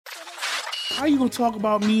How you gonna talk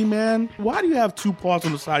about me, man? Why do you have two parts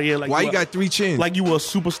on the side of your head? Like Why you got three chins? Like you were a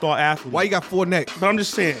superstar athlete. Why you got four necks? But I'm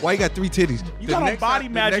just saying. Why you got three titties? You got on body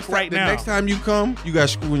magic right now. The next time you come, you got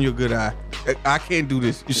screw in your good eye. I can't do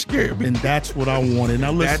this. You're scared me. And that's what I wanted.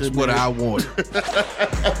 Now listen, that's what I wanted.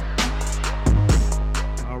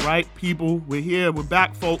 All right, people, we're here. We're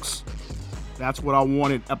back, folks. That's what I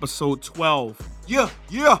wanted. Episode 12. Yeah.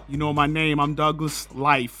 You know my name. I'm Douglas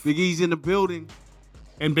Life. Big E's in the building.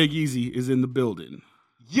 And Big Easy is in the building.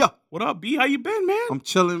 Yeah. What up, B? How you been, man? I'm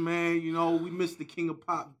chilling, man. You know, we missed the King of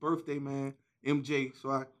Pop's birthday, man. MJ.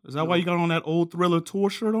 So Is that why you got on that old Thriller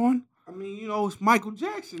tour shirt on? I mean, you know, it's Michael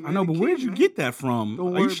Jackson, man. I know, but where did you get that from? Don't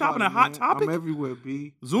Are you worry shopping about at Hot man. Topic? I'm everywhere,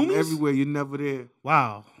 B. Zoomies? I'm everywhere. You're never there.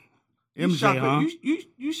 Wow. You MJ, shop huh?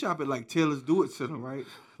 you shop at like Taylor's Do It Center, right?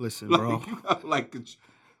 Listen, Like, bro. you got like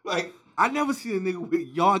I never seen a nigga with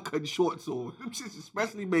yard cutting shorts on. Them shit's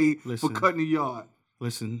especially made for cutting the yard.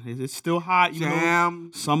 Listen, it's still hot. You Jam.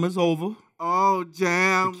 know, summer's over. Oh,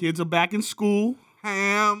 jam. The kids are back in school.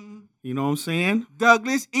 Ham. You know what I'm saying?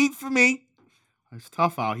 Douglas, eat for me. It's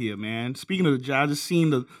tough out here, man. Speaking of the Jazz, I just seen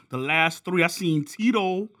the last three. I seen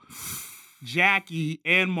Tito, Jackie,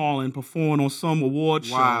 and Marlon perform on some award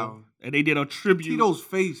show. And they did a tribute. Tito's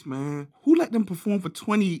face, man. Who let them perform for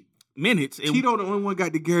 20 minutes? Tito the only one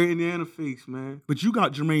got the Gary Indiana face, man. But you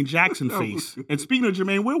got Jermaine Jackson face. And speaking of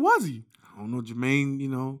Jermaine, where was he? I don't know, Jermaine, you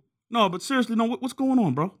know. No, but seriously, no, what's going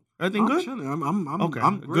on, bro? Everything good? Chilling. I'm Okay.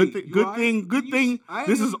 I'm great. Good thing.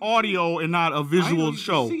 This is audio and not a visual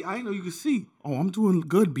show. I didn't know you could see. Oh, I'm doing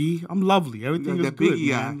good, B. I'm lovely. Everything is that good,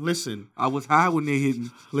 Biggie man. eye. Listen. I was high when they hit me.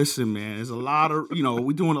 Listen, man. There's a lot of,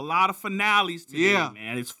 we're doing a lot of finales today,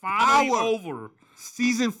 man. It's finally over.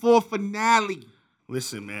 Season 4 finale.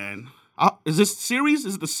 Listen, man. Is this series?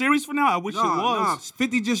 Is it the series finale? I wish it was. Nah.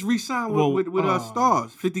 50 just re-signed with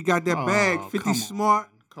Stars. 50 got that bag. 50 smart.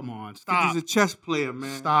 Come on, stop. 50's a chess player,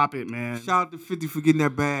 man. Stop it, man. Shout out to 50 for getting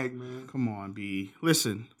that bag, man. Come on, B.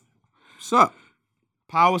 Listen. What's up?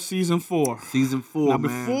 Power Season 4. Season 4, now,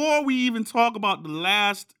 man. Before we even talk about the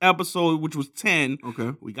last episode, which was 10,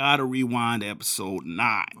 we got to rewind to episode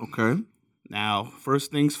 9. Okay. Now,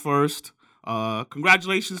 first things first,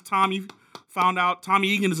 congratulations, Tommy. Found out Tommy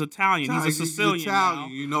Egan is Italian. He's a Sicilian now.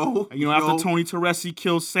 You know. And, after Tony Teresi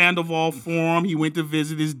killed Sandoval for him, he went to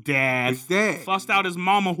visit his dad. His dad. Fussed out his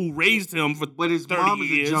mama who raised him for 30 years. But his mom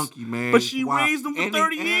is a junkie, man. But she raised him for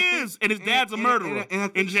 30 years. And his dad's a murderer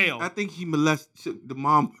in jail. I think he molested the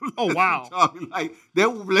mom. Oh, wow. Tommy, like, their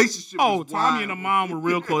relationship was Tommy wild. and the mom were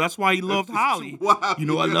real close. That's why he loved Holly. Wild.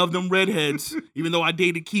 I love them redheads, even though I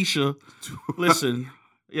dated Keisha. Listen.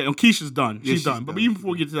 Yeah, Keisha's done. She's done. But even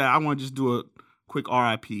before we get to that, I want to just do a quick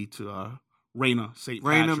R.I.P. to Raina St.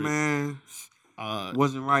 Patrick. Raina, man,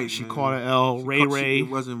 wasn't right. She caught an L. Ray. It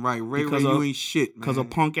wasn't right. Ray, you ain't shit, man. Because of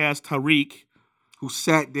punk ass Tariq, who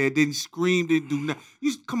sat there, didn't scream, didn't do nothing.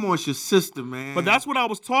 Come on, it's your sister, man. But that's what I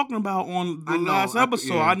was talking about on the last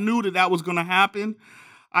episode. I knew that was going to happen.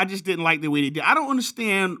 I just didn't like the way they did. I don't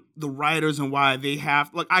understand the writers and why they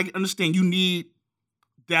have. Like, I understand you need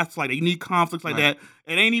deaths like that. You need conflicts like that.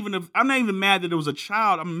 It ain't even. I'm not even mad that it was a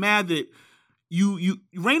child. I'm mad that.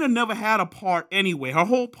 Raina never had a part anyway. Her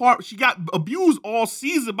whole part, she got abused all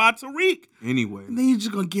season by Tariq. Anyway. And then you're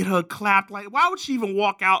just going to get her clapped. Like, why would she even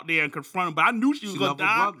walk out there and confront him? But I knew she was going to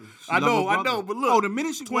die. I know. But look. Oh, the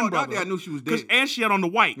minute she walked out there, I knew she was dead. And she had on the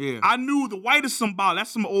white. Yeah. I knew the white is symbolic.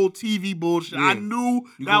 That's some old TV bullshit. Yeah. I knew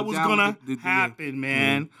that was going to happen,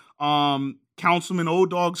 man. Yeah. Councilman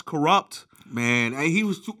O-Dog's corrupt. Man, he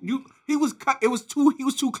was too. He was cut. He was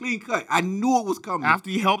too clean cut. I knew it was coming. After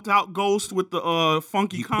he helped out Ghost with the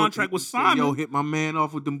funky contract with Simon. Yo, hit my man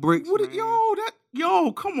off with them bricks.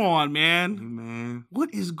 Yo, come on, man. Hey, man,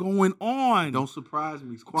 what is going on? Don't surprise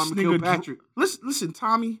me. It's Kwame Kilpatrick. Listen,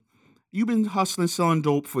 Tommy, you've been hustling, selling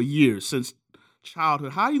dope for years since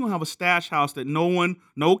childhood. How are you gonna have a stash house that no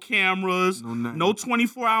cameras, no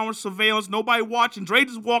 24-hour surveillance, nobody watching? Dre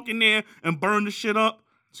just walk in there and burn the shit up.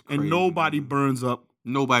 Crazy, and nobody burns up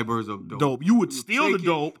dope. You would steal the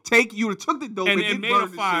dope. You would have took the dope and made a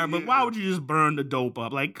fire. But why would you just burn the dope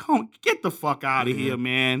up? Like, get the fuck out of here,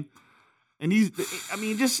 man. And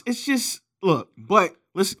it's just look. But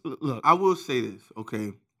look. I will say this,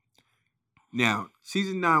 okay. Now,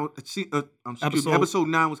 season 9, episode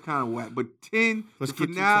 9 was kind of whack, but 10, the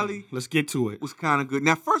finale. Let's get to it. Was kind of good.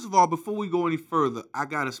 Now, first of all, before we go any further, I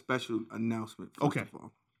got a special announcement.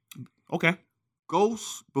 Okay.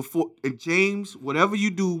 Ghost, and James, whatever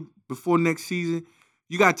you do before next season,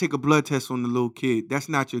 You gotta take a blood test on the little kid. That's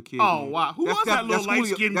not your kid. Oh, man. wow. Who was that little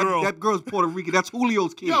light-skinned girl? That girl's Puerto Rican. That's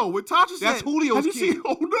Julio's kid. Yo, when Tasha said... That's Julio's kid. Seen,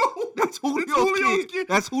 oh, no. That's Julio's kid.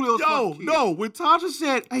 That's Julio's kid. Yo, no. When Tasha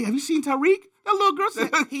said, hey, have you seen Tariq? That little girl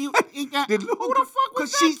said, he got... Who the fuck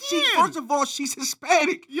was that kid? First of all, she's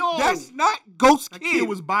Hispanic. Yo. That's not Ghost's kid. That kid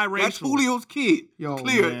was biracial. That's Julio's kid. Yo,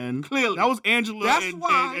 man. Clearly. That was Angela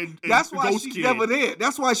and that's why Ghost she's kid. never there.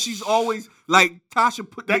 That's why she's always, like, Tasha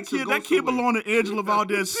put that kid. That kid belonged to Angela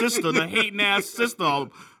Valdez's sister, the hating-ass sister,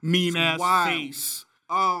 mean-ass face.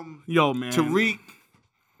 Yo, man. Tariq,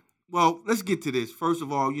 well, let's get to this. First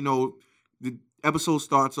of all, the episode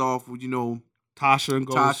starts off with, Tasha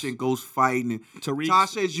and Ghost fighting, and Tariq.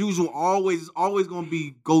 Tasha, as usual, always gonna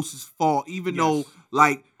be Ghost's fault, even though,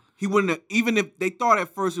 like, he wouldn't have, even if they thought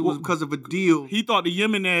at first it was because of a deal. He thought the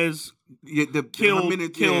Jimenez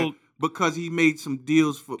killed because he made some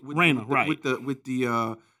deals with Raina, right? With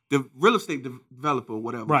the real estate developer or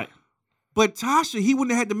whatever, right? But Tasha, he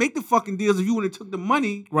wouldn't have had to make the fucking deals if you wouldn't have took the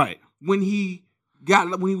money, right? When he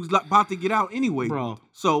was about to get out anyway, bro.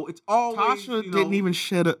 So it's always Tasha didn't even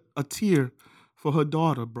shed a tear for her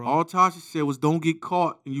daughter, bro. All Tasha said was, "Don't get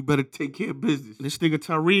caught, and you better take care of business." This nigga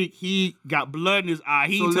Tariq, he got blood in his eye.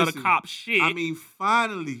 He didn't tell the cops shit. I mean,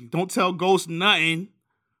 finally, don't tell Ghost nothing.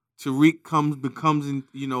 Tariq becomes,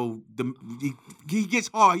 he gets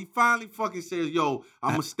hard. He finally fucking says, "Yo,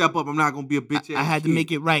 I'm gonna step up. I'm not gonna be a bitch ass." I had to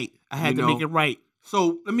make it right. Make it right.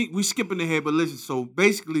 So we skipping ahead, but listen. So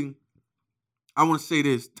basically, I want to say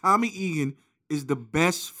this: Tommy Egan is the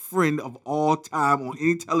best friend of all time on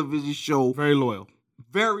any television show. Very loyal.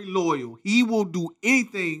 Very loyal. He will do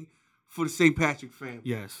anything for the St. Patrick family.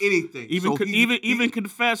 Yes. Anything. Even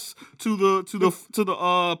confess to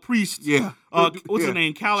the priest. Yeah. What's his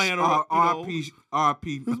name? Callahan. R.P. Oh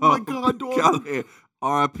my God, dog. Callahan.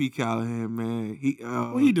 R.I.P. Callahan, man.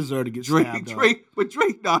 He deserved to get stabbed. Drake,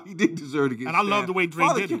 he did deserve to get stabbed. And I love the way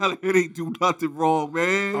Drake did it. Callahan ain't do nothing wrong,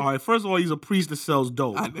 man. All right, first of all, he's a priest that sells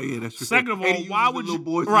dope. I know, yeah, that's true. Second of all, why would you?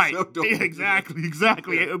 Right, exactly.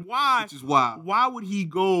 Yeah. Why? Which is wild. Why would he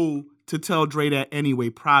go to tell Dre that anyway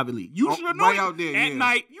privately? You should have known out there, at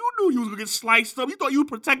night. You knew he was gonna get sliced up. You thought you were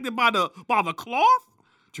protected by the cloth.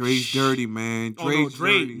 Dre's dirty, man. Dre's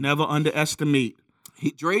dirty. Never underestimate.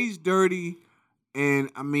 Dre's dirty. And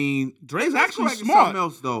I mean, Dre's actually smart. Something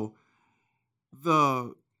else though,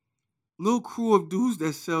 the little crew of dudes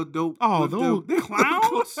that sell dope. Oh, those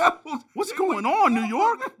clowns! What's going on, New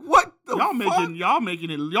York? What the y'all making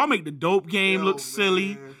the dope game look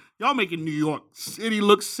silly. Y'all making New York City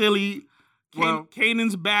look silly.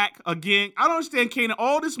 Kanan's back again. I don't understand, Kanan.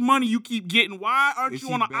 All this money you keep getting, why aren't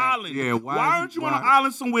you on an island? Yeah, why aren't you on an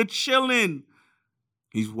island somewhere chilling?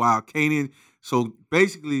 He's wild, Kanan. So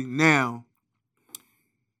basically now.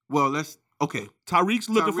 Well, Tariq's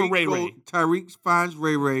looking for Ray Ray. Tariq finds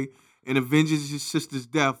Ray Ray and avenges his sister's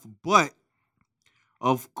death, but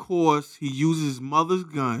of course he uses his mother's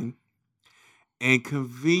gun, and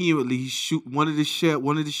conveniently he shoot one of the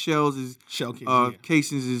shells is shell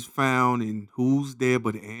casings is found, and who's there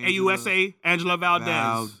but Angela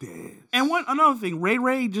Valdez. And another thing, Ray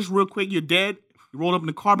Ray, just real quick, you're dead. You rolled up in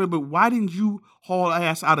the carpet, but why didn't you haul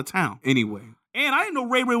ass out of town anyway? And I didn't know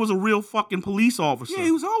Ray Ray was a real fucking police officer. Yeah,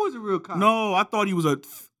 he was always a real cop. No, I thought he was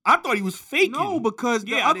faking. No, because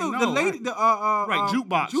the lady,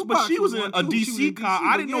 Jukebox. But she was a DC cop.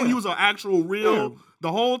 I didn't know he was an actual real. Yeah.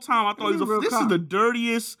 The whole time I thought he was this cop. Is the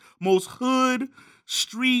dirtiest, most hood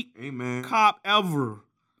street cop ever.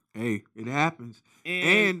 Hey, it happens.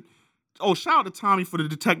 And shout out to Tommy for the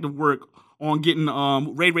detective work on getting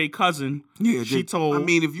Ray Ray cousin. Yeah, she told. I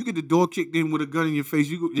mean, if you get the door kicked in with a gun in your face,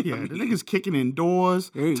 you go. Yeah, the nigga's kicking in doors.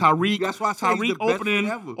 Hey, Tariq. That's why Tariq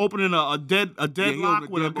opening a deadlock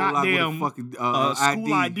with a goddamn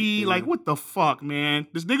school ID. Yeah. Like, what the fuck, man?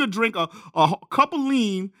 This nigga drink a cup of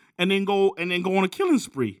lean and then go on a killing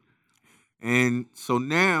spree. And so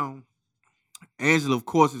now, Angela, of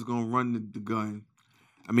course, is gonna run the gun.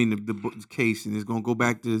 I mean, the case, and it's gonna go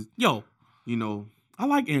back to I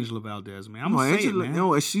like Angela Valdez, man. I'm gonna say it, man.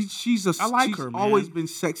 No, she's her, man. Always been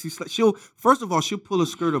sexy. She'll pull her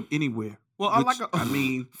skirt up anywhere. Well,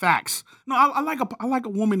 facts. No, I like a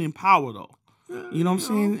woman in power though. You know what I'm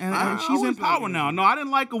saying? And she's in power now. No, I didn't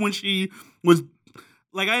like her when she was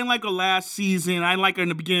I didn't like her last season. I didn't like her in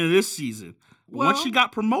the beginning of this season. Well, once she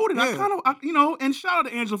got promoted, I kind of, and shout out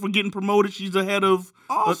to Angela for getting promoted. She's the head of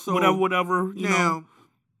whatever. You know.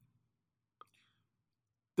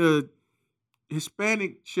 The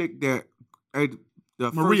Hispanic chick that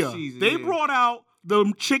the Maria. First season. They brought out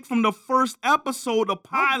the chick from the first episode, the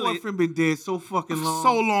pilot. My boyfriend been dead so fucking long.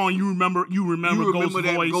 So long. You remember Ghost's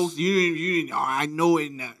that voice. Ghost. You didn't. I know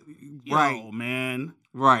it now. Right, man.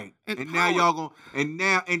 Right. And now y'all going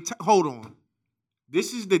hold on.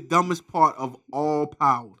 This is the dumbest part of all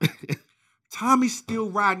Power. Tommy's still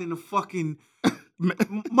riding in the fucking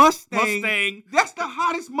Mustang. That's the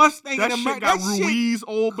hottest Mustang in America. That shit got Ruiz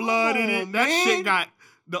old blood in it. That shit got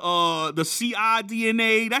the CI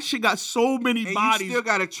DNA. That shit got so many bodies. You still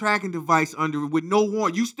got a tracking device under it with no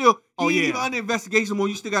warrant. You still even under investigation mode.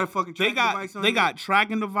 You still got a fucking tracking device under it. They got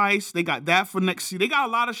tracking device. They got that for next season. They got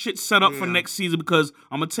a lot of shit set up for next season because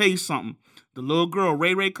I'm gonna tell you something. The little girl,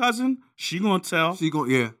 Ray cousin, she gonna tell.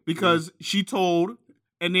 Because she told,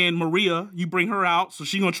 and then Maria, you bring her out, so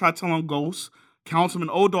she gonna try telling Ghost. Councilman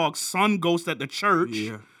O-Dog's son Ghost at the church.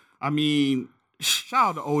 Yeah. I mean, shout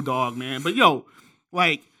out to O-Dog, man. But yo,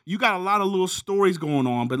 like, you got a lot of little stories going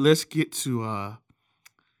on, but let's get to a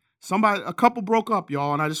couple broke up,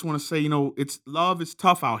 y'all, and I just want to say, love is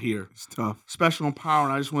tough out here. It's tough. Especially on Power,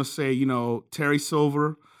 and I just want to say, Terry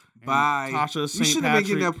Silver, bye. Tasha St. You should have been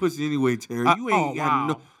getting that pussy anyway, Terry. You ain't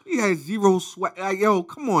got you had zero sweat. Like, yo,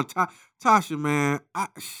 come on, Tasha, man.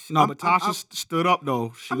 But Tasha stood up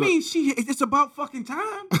though. It's about fucking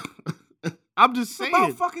time. I'm just saying.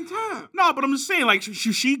 It's about fucking time. No, but I'm just saying, like,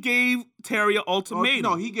 she gave Terry an ultimatum.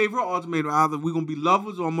 No, he gave her an ultimatum. Either we're going to be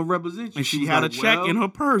lovers or I'm going to represent you. And she had a check in her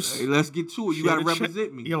purse. Hey, let's get to it. You got to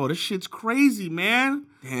represent me. Yo, this shit's crazy, man.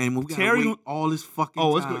 Damn, we got to wait all this fucking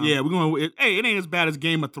time. We're going to... Hey, it ain't as bad as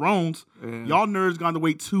Game of Thrones. Yeah. Y'all nerds going to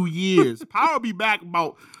wait 2 years. Power be back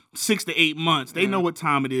about 6 to 8 months. They know what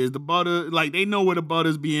time it is. The butter, like, they know where the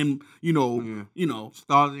butter's being,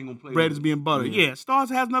 Stars ain't gonna play. Bread is being buttered. Yeah, Stars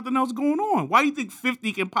has nothing else going on. Why do you think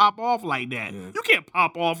 50 can pop off like that? Yeah. You can't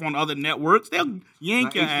pop off on other networks. They'll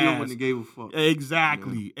yank your ass. Wouldn't have gave a fuck.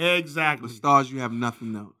 Exactly. Exactly. But Stars, you have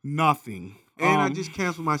nothing else. Nothing. And I just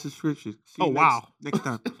canceled my subscription. Wow. Next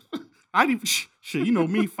time. I didn't. Shit,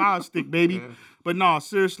 me, Fire Stick, baby. Yeah. But no,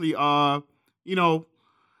 seriously,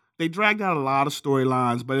 they dragged out a lot of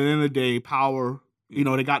storylines, but at the end of the day, Power,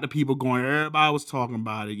 they got the people going. Everybody was talking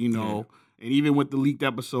about it, and even with the leaked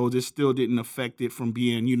episodes, it still didn't affect it from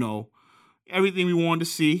being, everything we wanted to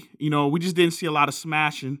see. We just didn't see a lot of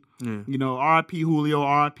smashing. Yeah. R.I.P. Julio,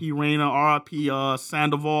 R.I.P. Reina, R.I.P.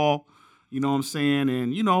 Sandoval. You know what I'm saying?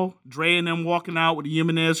 And, Dre and them walking out with the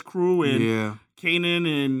Jimenez crew and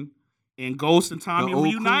Kanan and Ghost and Tommy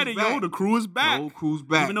reunited. The crew is back. The old crew's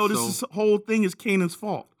back. Even though this whole thing is Kanan's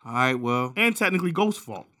fault. All right, well. And technically Ghost's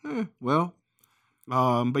fault. Well.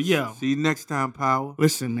 But yeah. See you next time, Power.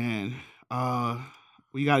 Listen, man.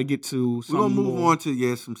 We got to get to something. We're going to move on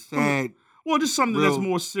to, some sad. Well, just something that's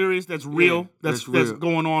more serious, that's real, that's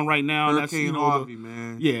going on right now. Hurricane Harvey,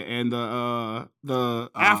 man. Yeah, and the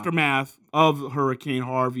aftermath of Hurricane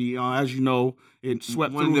Harvey, as you know, it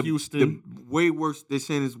swept through Houston. Way worse. They're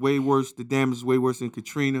saying it's way worse. The damage is way worse than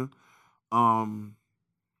Katrina.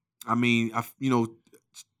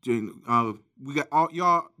 We got all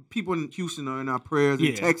y'all people in Houston are in our prayers.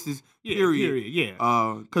 In Texas, period.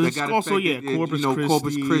 Because it's also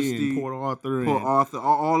Corpus Christi, and Port Arthur,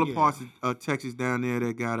 all the parts of Texas down there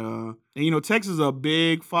that got And Texas is a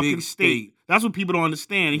big fucking state. That's what people don't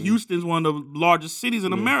understand. And Houston's one of the largest cities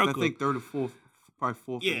in America. I think third or fourth. Probably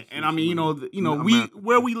fourth. Yeah, and I mean,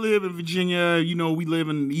 we live in Virginia. We live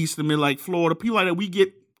in the Eastern Mid, like Florida. People like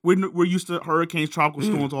that, we're used to hurricanes, tropical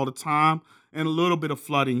storms all the time, and a little bit of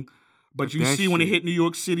flooding. But you see when it hit New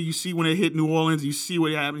York City, you see when it hit New Orleans, you see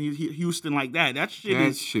what happened in Houston like that. That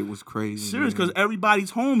shit was crazy. Serious, because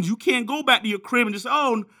everybody's homes. You can't go back to your crib and just,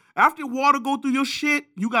 after water go through your shit,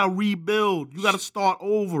 you got to rebuild. You got to start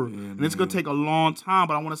over. Yeah, and it's going to take a long time.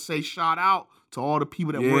 But I want to say shout out to all the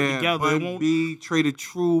people that work together. Bun B, Trader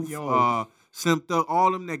Truth, Simp,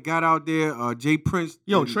 all them that got out there. Jay Prince.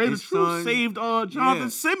 Trader Truth saved Jonathan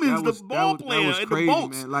Simmons, the ball player, in the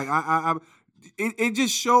boats. Man. Like it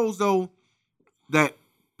just shows though that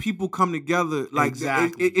people come together. Like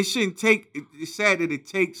exactly. It shouldn't take. It's sad that it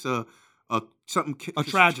takes something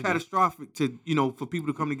catastrophic to for people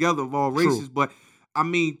to come together of all races. True. But I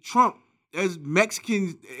mean, Trump, as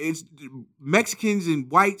Mexicans, Mexicans and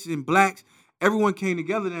whites and blacks. Everyone came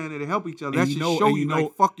together down there to help each other. That should show you,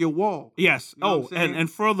 like, fuck your wall. Yes. And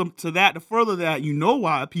further to that,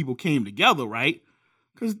 why people came together, right?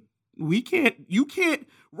 Because you can't,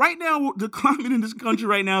 right now, the climate in this country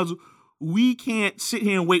right now is we can't sit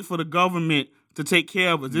here and wait for the government to take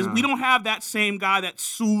care of us. We don't have that same guy that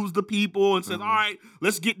soothes the people and says, all right,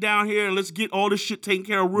 let's get down here and let's get all this shit taken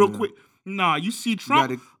care of real quick. Nah, you see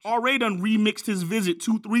Trump already done remixed his visit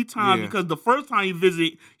 2-3 times because the first time he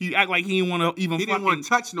visited, he act like he didn't want to even He didn't want to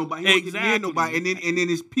touch nobody. He didn't get near nobody. And then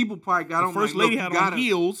his people probably got on. First lady had on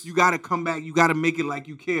heels. You got to come back. You got to make it like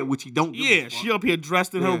you care, which he don't do. Yeah, she up here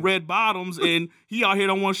dressed in her red bottoms, and he out here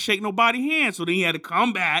don't want to shake nobody's hand. So then he had to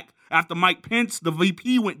come back. After Mike Pence, the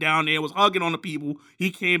VP, went down there, was hugging on the people, he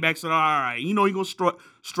came back and said, all right, you know, he going to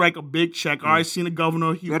strike a big check. All right, seen the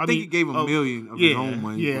governor. I think he gave $1 million of his own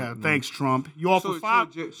money. Yeah, thanks, Trump. You offer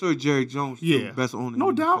 $5. So Jerry Jones, the best owner.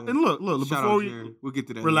 No doubt. And look, before we'll get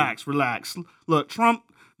to that. Relax. Look, Trump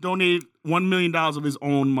donated $1 million of his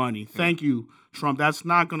own money. Thank you, Trump. That's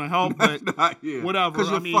not going to help, but whatever. Because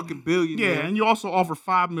you're a fucking billionaire. Yeah, and you also offer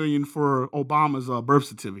 $5 million for Obama's birth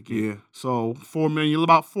certificate. Yeah. So $4 million, you're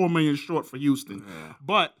about $4 million short for Houston. Yeah.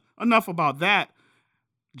 But enough about that.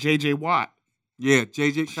 J.J. Watt. Yeah,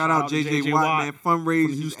 shout out J.J. Watt, man.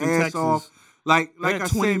 Fundraised his ass Texas. Off. Like I said,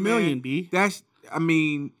 $20 million, man, B. That's, I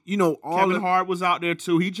mean, you know, Kevin Hart was out there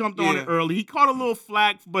too. He jumped on it early. He caught a little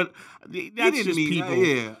flack, but that's just people.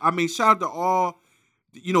 Yeah, I mean, shout out to all.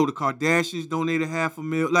 You know, the Kardashians donated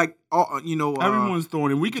 $500,000. Like, all, you know, everyone's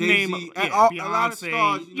throwing it. We can Jay-Z, name a lot of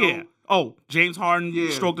stars. You know, Oh, James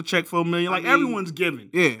Harden stroked a check for $1 million. Like, everyone's giving.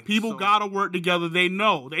 Yeah. People gotta work together. They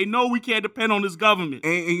know we can't depend on this government.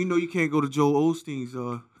 And you know, you can't go to Joel Osteen's.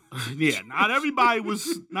 Yeah, not everybody was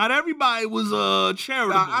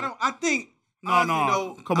charitable. I think.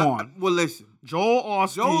 No. Come on. Well, listen.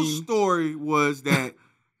 Joel's story was that.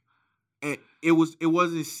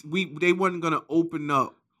 They wasn't gonna open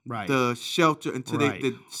up the shelter until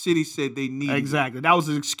the city said they needed. Exactly. That was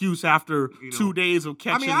an excuse after 2 days of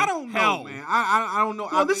catching. I don't know, man. I don't know.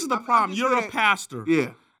 Well, this is the problem. You're a pastor.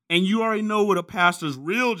 Yeah. And you already know what a pastor's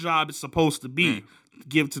real job is supposed to be. To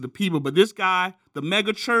give to the people. But this guy, the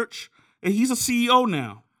mega church, and he's a CEO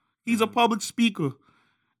now. He's a public speaker.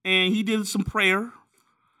 And he did some prayer.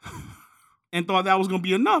 And thought that was gonna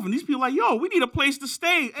be enough, and these people like, yo, we need a place to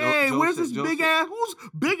stay. Where's this big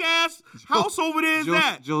ass house over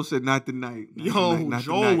there? Joe said not tonight.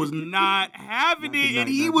 Joe was not having it, and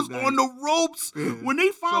he was on the ropes when they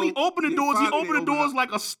finally opened the doors. He opened the doors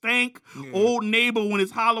like a stank old neighbor when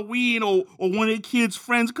it's Halloween or one of their kids'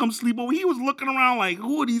 friends come sleep over. He was looking around like,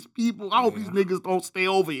 who are these people? I hope these niggas don't stay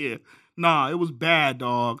over here. Nah, it was bad,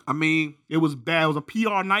 dog. I mean, it was bad. It was a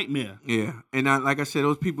PR nightmare. Yeah, and like I said,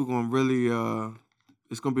 those people going to really,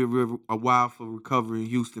 it's going to be a while for recovery in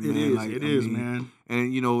Houston, man. It is, man.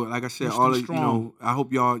 And, you know, like I said, Houston's strong. You know, I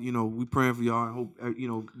hope y'all, you know, we praying for y'all. I hope, you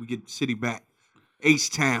know, we get the city back.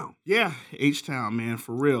 H-Town. Yeah, H-Town, man,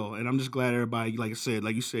 for real. And I'm just glad everybody, like you said,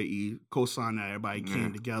 E, co-signed that. Everybody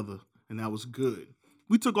came together, and that was good.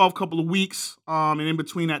 We took off a couple of weeks, and in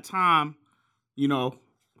between that time, you know,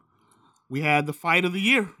 we had the fight of the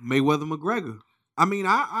year. Mayweather-McGregor. I mean,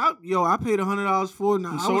 I paid $100 for it.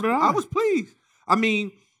 And so did I. I was pleased. I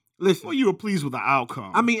mean, listen. Well, you were pleased with the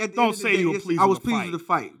outcome. I mean, don't say you were pleased with the fight. I was pleased with the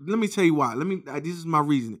fight. Let me tell you why. This is my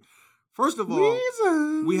reasoning. First of all,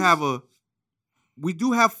 we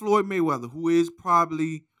do have Floyd Mayweather, who is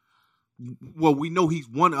probably, well, we know he's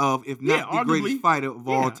one of, if not the greatest fighter of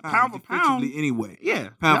all time. Pound for pound. Anyway.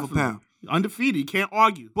 Yeah. Pound for pound. Undefeated. Can't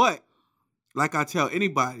argue. But, like I tell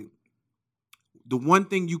anybody, the one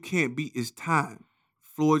thing you can't beat is time.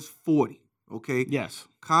 Floyd's 40, okay? Yes.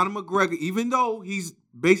 Conor McGregor, even though he's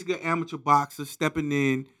basically an amateur boxer stepping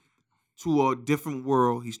in to a different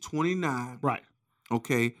world, he's 29. Right.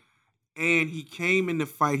 Okay? And he came in the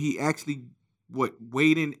fight, he actually,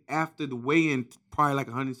 weighed in after the weigh-in, probably like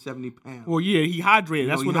 170 pounds. Well, yeah, he hydrated.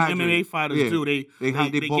 That's what the MMA fighters do. They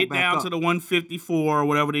get down to the 154 or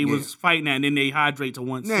whatever they was fighting at, and then they hydrate to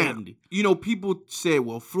 170. Now, you know, people said,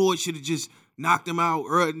 well, Floyd should have just knocked him out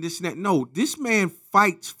early and this and that. No, this man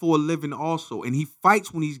fights for a living also, and he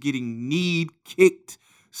fights when he's getting kneed, kicked,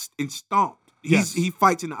 and stomped. He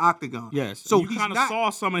fights in the octagon. Yes. So you kind of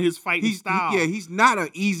saw some of his fighting style. He's not an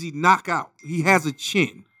easy knockout. He has a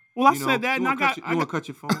chin. Well, I said that, and I got. You want to cut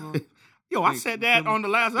your phone off? Yo, I said that on the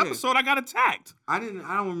last episode. I got attacked. I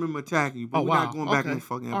don't remember attacking you, but we're not going back in the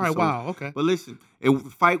fucking episode. All right, wow, okay. But listen, the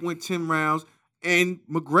fight went 10 rounds, and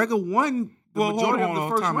McGregor won the majority of the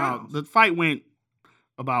first round. The fight went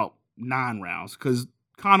about 9 rounds because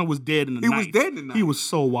Conor was dead in the ninth. He was dead in the ninth. He was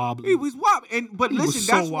so wobbly. He was wobbly. But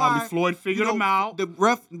listen, that's why Floyd figured him out. The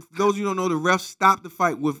ref, those of you who don't know, the ref stopped the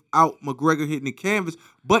fight without McGregor hitting the canvas,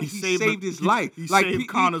 but he saved his life. He saved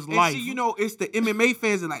Conor's life. See, you know, it's the MMA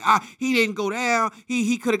fans that are like, he didn't go down.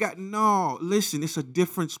 He could have gotten. No, listen, it's a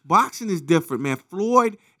difference. Boxing is different, man.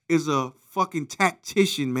 Floyd is a fucking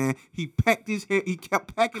tactician, man. He packed his head. He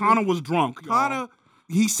kept packing. Conor was drunk. Conor.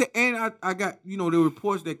 he said, and I got, the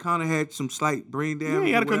reports that Conor had some slight brain damage. Yeah,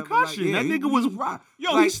 he had a concussion. That nigga was rock.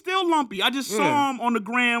 He's still lumpy. I just saw him on the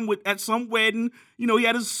gram at some wedding. He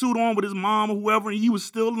had his suit on with his mom or whoever, and he was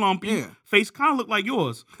still lumpy. Yeah. Face kind of looked like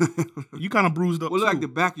yours. You kind of bruised up. Well, too. like the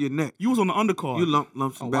back of your neck. You was on the undercard. You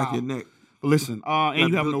lumps the back of your neck. But listen,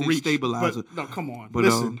 and you have no reach. Stabilizer. But, no, come on. But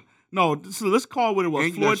listen. No, so let's call it what it was.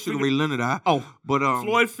 And Floyd Sugar Ray Leonard eye. Oh, but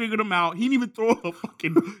Floyd figured him out. He didn't even throw a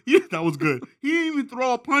fucking. That was good. He didn't even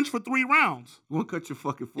throw a punch for 3 rounds. You want to cut your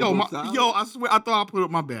fucking foot? I swear, I thought I put up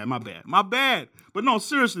my bad. But no,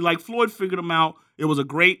 seriously, like Floyd figured him out. It was a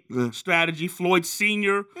great strategy. Floyd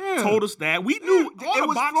Sr. told us that. We knew all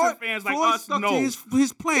the boxing fans like Floyd us stuck know to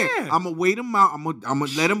his plan. Yeah. I'm gonna wait him out. I'm gonna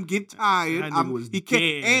let him get tired. He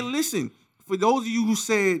can't. And listen, for those of you who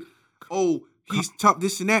said, "Oh, he's tough,"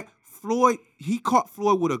 this and that. Floyd, he caught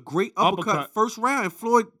Floyd with a great uppercut first round, and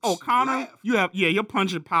Floyd. Oh, Conor, your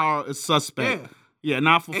punching power is suspect. Yeah,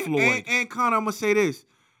 not for Floyd. And Conor, I'm gonna say this: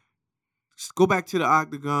 just go back to the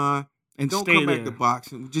octagon and don't come back to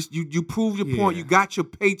boxing. Just you prove your point. You got your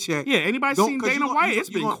paycheck. Yeah, anybody seen Dana White? It's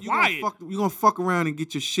been quiet. You're gonna fuck around and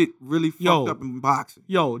get your shit really fucked up in boxing.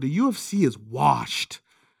 Yo, the UFC is washed.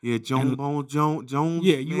 Yeah, Jones.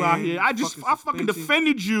 Yeah, you man, out here. I fucking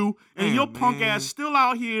defended you, and your punk ass still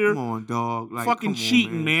out here. Come on, dog. Like, fucking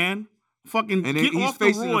cheating, man. Fucking and get off the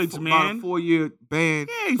roids, man. About a 4-year ban.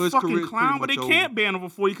 Yeah, he's fucking clown, but they can't ban him for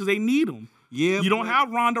 4 years because they need him. Yeah, you don't have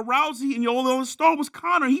Ronda Rousey, and your only star was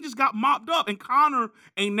Conor. He just got mopped up, and Conor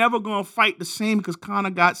ain't never gonna fight the same because Conor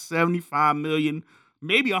got $75 million.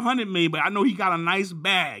 Maybe $100 million, but I know he got a nice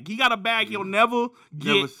bag. He got a bag he'll never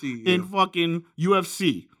get in fucking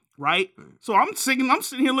UFC, right? So I'm sitting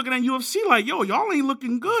here looking at UFC like, yo, y'all ain't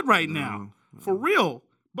looking good right now, for real.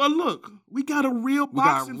 But look, we got a real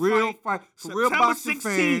boxing fight. For real boxing 16th.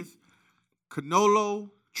 Fans, Canelo,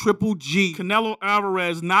 Triple G. Canelo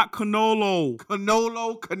Alvarez, not Canolo.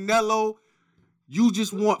 Canelo. You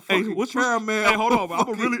just want fucking caramel. Hey, hold on.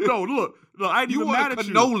 I'm really look. I ain't even mad at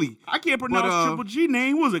cannoli. You. I can't pronounce Triple G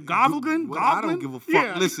name. Was it Goblin? Well, I don't give a fuck.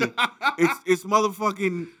 Yeah. Listen, it's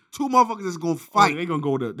motherfucking 2 motherfuckers that's gonna fight. They gonna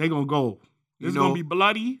go. It's gonna be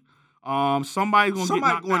bloody. Somebody's gonna get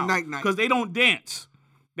knocked out because they don't dance.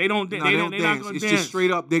 They don't dance. They're not gonna it's dance. Just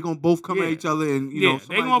straight up. They're gonna both come at each other and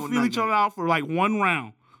they're gonna feel each other out for like 1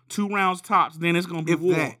 round, 2 rounds tops. Then it's gonna be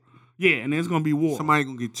war. That. Yeah, and then it's gonna be war. Somebody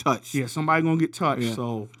gonna get touched. Yeah, somebody gonna get touched. Yeah.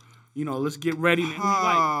 So, let's get ready.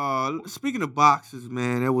 Speaking of boxers,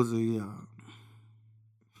 man, that was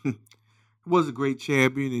a great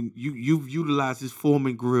champion, and you've utilized his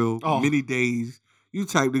Foreman grill many days. You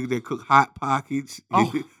type nigga that cook hot pockets.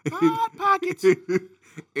 Hot pockets. And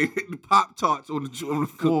the Pop-Tarts on the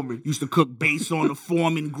Foreman. Used to cook base on the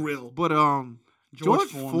Foreman grill. But George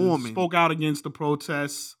Foreman spoke out against the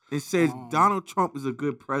protests. It says Donald Trump is a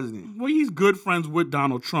good president. Well, he's good friends with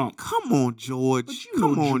Donald Trump. Come on, George.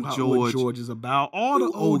 What George is about. All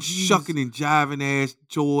the old shucking and jiving ass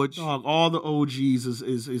George. Dog, all the OGs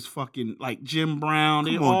is fucking like Jim Brown.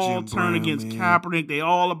 They all turn against Kaepernick. They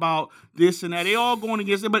all about this and that. They all going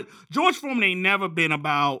against it. But George Foreman ain't never been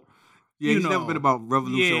about. Yeah, he's never been about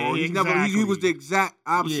revolution. Yeah, he was the exact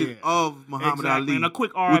opposite of Muhammad Ali. And a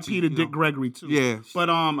quick R.I.P. to Dick Gregory too. Yeah, but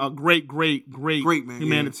a great man,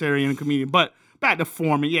 humanitarian comedian. But back to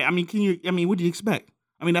Foreman. Yeah, I mean, what do you expect?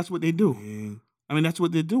 I mean, that's what they do. Yeah. I mean, that's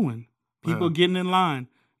what they're doing. People getting in line.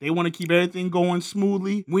 They want to keep everything going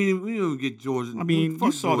smoothly. We didn't get George. I mean,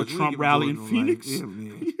 you saw the Trump rally in Phoenix. Yeah,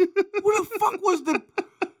 man. Who the fuck was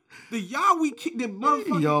the Yahweh kicked the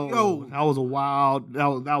motherfucker? Yo, that was wild.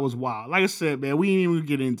 That was wild. Like I said, man, we ain't even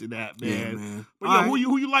get into that, man. Yeah, man. But who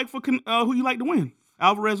you like who you like to win?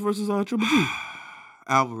 Alvarez versus Triple G.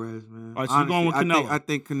 Alvarez, man. All right, so you're going with Canelo. I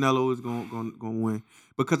think Canelo is going to win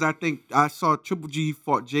because I saw Triple G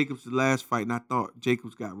fought Jacobs the last fight, and I thought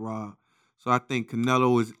Jacobs got robbed. So I think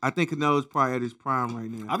Canelo is probably at his prime right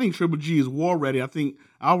now. I think Triple G is war ready. I think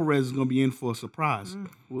Alvarez is going to be in for a surprise.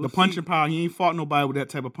 We'll see. Punching power, he ain't fought nobody with that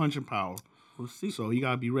type of punching power. We'll see. So you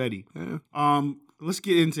got to be ready. Yeah. Let's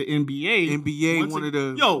get into NBA.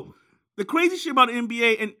 The crazy shit about the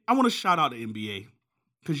NBA, and I want to shout out the NBA.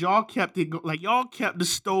 Because y'all kept the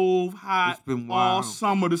stove hot all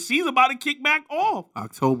summer. The season about to kick back off.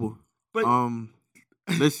 October. But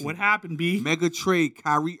listen, what happened, B? Mega trade.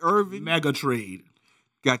 Kyrie Irving. Mega trade.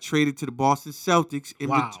 Got traded to the Boston Celtics.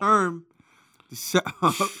 In return,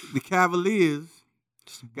 the Cavaliers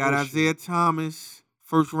got Isaiah Thomas,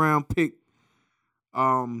 first round pick.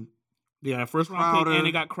 First round pick, and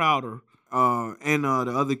they got Crowder. And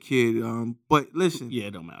the other kid. But listen. Yeah,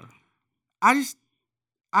 it don't matter.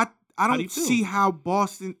 I don't see how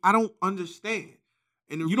Boston. I don't understand.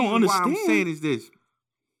 And the reason why I'm saying is this.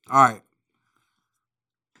 All right.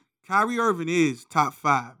 Kyrie Irving is top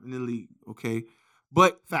 5 in the league, okay?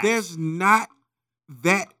 But there's not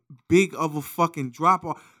that big of a fucking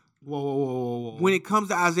drop-off. Whoa. When it comes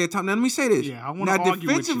to Isaiah Thomas. Now, let me say this. Yeah, I want to argue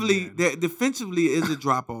defensively, with you, defensively is a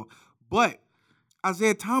drop-off. But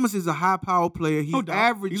Isaiah Thomas is a high-power player. He's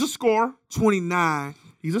average. He's a scorer. 29.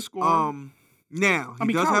 He's a scorer. Now,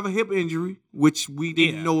 he does have a hip injury, which we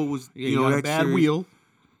didn't know it was, that bad serious. Wheel.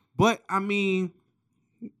 But, I mean...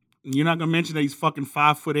 You're not gonna mention that he's fucking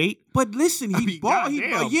 5'8". But listen, he bought.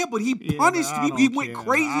 But he punished. He went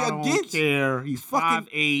crazy against. Care. He's fucking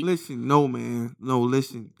 5'8". Listen, no man, no.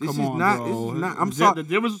 Listen, this is not. I'm sorry. The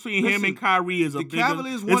difference between him and Kyrie is a big.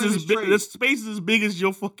 This space is as big as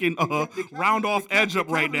your fucking round off edge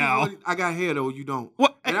up right now. I got hair though. You don't.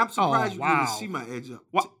 What? And I'm surprised you didn't see my edge up.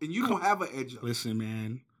 What? And you don't have an edge up. Listen,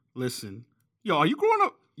 man. Listen. Yo, are you growing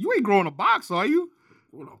up? You ain't growing a box, are you?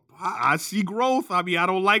 I see growth. I mean, I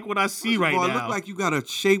don't like what I see right now. It look like you got a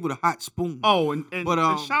shave with a hot spoon. Oh, and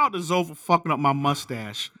shout out to Zoe for fucking up my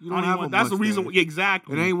mustache. You don't have a That's mustache. the reason.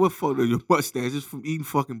 Exactly. It ain't what fucked up your mustache. It's from eating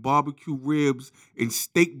fucking barbecue ribs and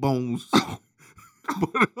steak bones.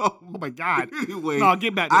 Oh my God. Anyway, no,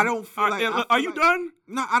 get back. I don't feel like. Are you done?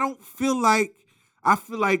 No, I don't feel like. I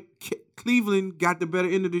feel like Cleveland got the better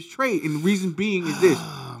end of this trade, and the reason being is this.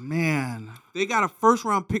 Oh man. They got a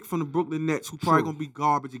first-round pick from the Brooklyn Nets who probably going to be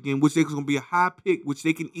garbage again, which is going to be a high pick, which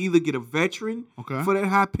they can either get a veteran for that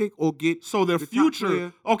high pick or get their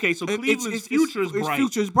future. Okay, so Cleveland's future is bright. Its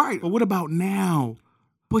future is brighter. But what about now?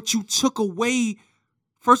 But you took away,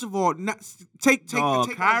 first of all, take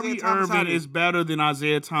Kyrie Irving is better than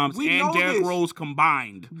Isaiah Thomas and Derrick Rose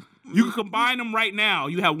combined. You can combine them right now.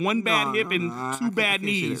 You have one bad hip and two bad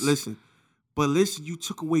knees. Listen, you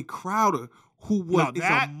took away Crowder, who is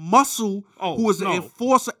a muscle, who is an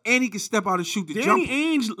enforcer, and he can step out and shoot the jumper.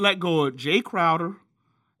 Danny Ainge let go of Jay Crowder,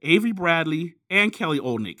 Avery Bradley, and Kelly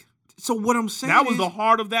Olynyk. So what I'm saying that was the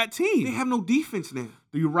heart of that team. They have no defense now.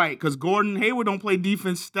 You're right, because Gordon Hayward don't play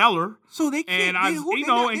defense stellar. So they can't.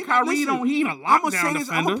 And Kyrie he ain't a lockdown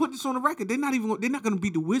defender. I'm gonna put this on the record. They're not gonna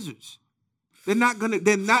beat the Wizards. They're not gonna beat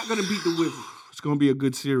the Wizards. It's gonna be a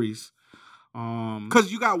good series.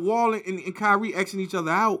 Because you got Wall and Kyrie Xing each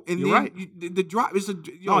other out, and you're right. The drop is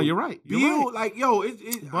you're right. Beal,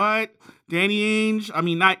 but Danny Ainge, I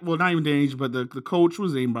mean, not even Danny Ainge, but the coach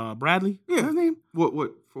was named Bradley. Yeah, what's his name?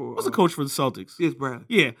 What's the coach for the Celtics? Yes, Bradley.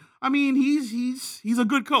 Yeah, I mean, he's a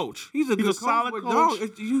good coach. He's a solid coach. No,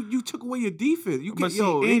 you took away your defense.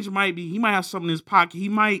 Ainge might have something in his pocket. He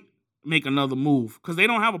might make another move because they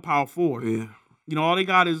don't have a power forward. Yeah, all they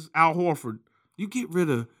got is Al Horford. You get rid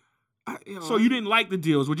of. So you didn't like the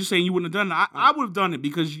deals? What you saying? You wouldn't have done it? I would have done it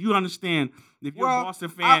because you understand if you're a Boston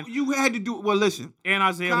fan, you had to do it. Well, listen, and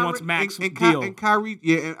Isaiah wants max deal, and Kyrie,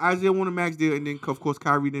 and Isaiah wanted max deal, and then of course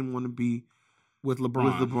Kyrie didn't want to be with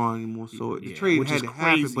LeBron anymore. So the trade had to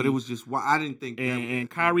happen, but it was just I didn't think. And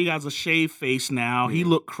Kyrie has a shaved face now. Yeah. He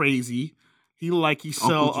looked crazy. He looked like he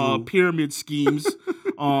sell pyramid schemes.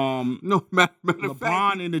 No matter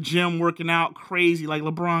LeBron in the gym working out crazy. Like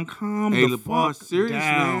LeBron, calm the fuck serious,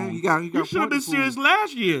 down. Man. He got you should have been serious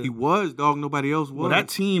last year. He was, dog. Nobody else was. Well, that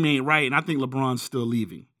team ain't right, and I think LeBron's still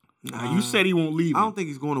leaving. You said he won't leave. I don't think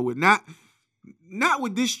he's going to win. Not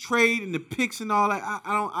with this trade and the picks and all that.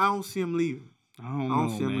 I don't see him leaving. I don't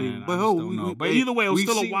see him leaving. But either way, it was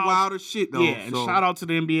still a wilder shit though. Yeah, and shout out to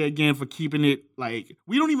the NBA again for keeping it like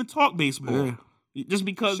we don't even talk baseball. Yeah. Just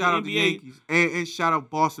because shout out the NBA, the Yankees and shout out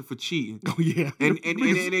Boston for cheating. Oh yeah, and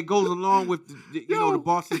it goes along with the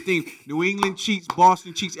Boston theme. New England cheats,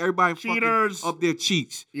 Boston cheats. Everybody cheaters up their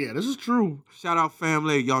cheats. Yeah, this is true. Shout out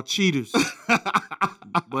family, y'all cheaters.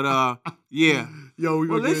 But yeah,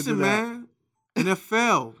 listen, man.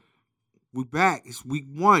 NFL, we back. It's week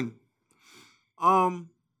 1.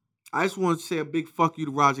 I just want to say a big fuck you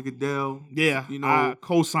to Roger Goodell. Yeah, I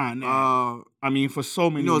co-sign that. I mean, for so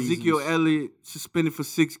many reasons. Ezekiel Elliott suspended for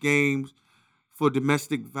 6 games for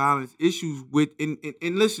domestic violence issues with. And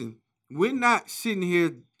listen, we're not sitting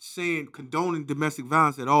here condoning domestic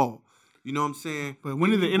violence at all. You know what I'm saying? But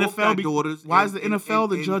when did the NFL be? Why is the NFL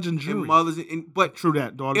the judge and jury? And mothers, but true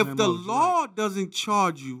that, daughters. If the law doesn't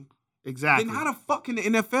charge you. Exactly. Then how the fuck can the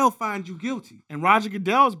NFL find you guilty? And Roger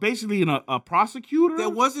Goodell is basically a prosecutor. There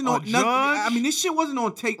wasn't no judge. I mean, this shit wasn't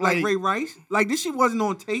on tape like Ray Rice. Like this shit wasn't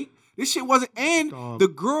on tape. This shit wasn't. And the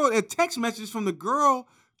girl, a text message from the girl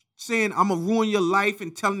saying, "I'm gonna ruin your life,"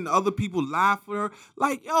 and telling the other people lie for her.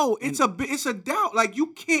 Like, yo, it's a doubt. Like, you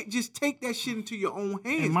can't just take that shit into your own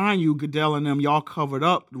hands. And mind you, Goodell and them, y'all covered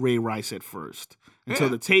up Ray Rice at first until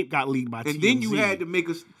the tape got leaked by TMZ. And then you had to make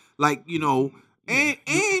us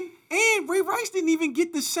and Ray Rice didn't even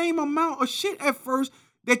get the same amount of shit at first.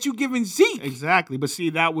 that you giving Zeke. Exactly. But see,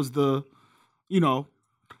 that was the,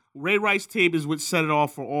 Ray Rice tape is what set it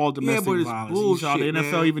off for all domestic violence. Bullshit, you saw the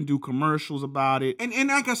NFL man. even do commercials about it. And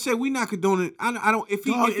like I said, we not condoning. I don't. If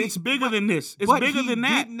it's bigger than this. It's bigger than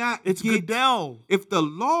that. It's Goodell. If the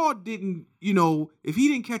law didn't, if he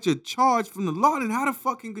didn't catch a charge from the law, then how the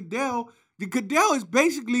fucking Goodell? The Goodell is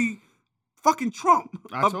basically fucking Trump.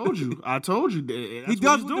 I told you. That's he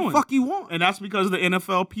does what the fuck he wants, and that's because the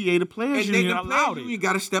NFLPA, the players union, allowed it. You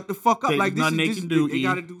got to step the fuck up. Like nothing this they can do. They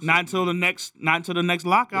got to do something. Not until the next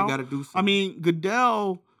lockout. They got to do something. I mean,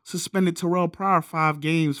 Goodell suspended Terrell Pryor 5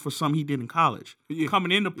 games for something he did in college,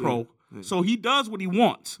 coming into pro. Yeah. So he does what he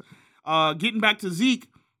wants. Getting back to Zeke,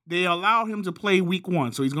 they allow him to play week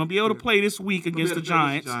 1, so he's going to be able to play this week against the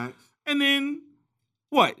Giants. And then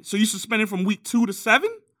what? So you suspended from week 2 to 7?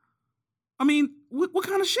 I mean, what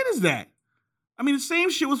kind of shit is that? I mean, the same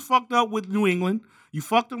shit was fucked up with New England. You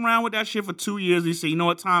fucked around with that shit for 2 years. You say, you know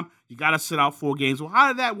what, Tom? You got to sit out 4 games. Well, how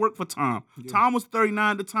did that work for Tom? Yeah. Tom was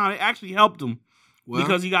 39 at the time. It actually helped him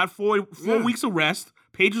because he got 4 weeks of rest.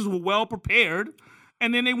 Patriots were well prepared,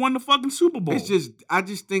 and then they won the fucking Super Bowl. I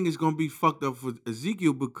just think it's going to be fucked up for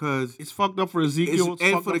Ezekiel because... It's fucked up for Ezekiel. It's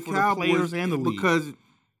fucked for the up for Cowboys the players and the league. Because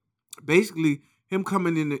basically... Him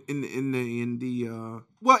coming in the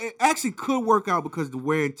well, it actually could work out because the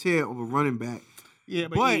wear and tear of a running back. Yeah,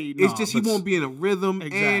 but he won't be in a rhythm,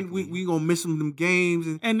 and we gonna miss him them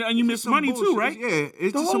games, and you miss money too, right? Yeah,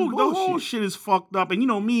 it's the whole shit is fucked up, and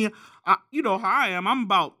me, you know how I am. I'm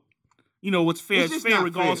about what's fair is fair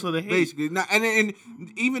regardless of the hate. Basically, and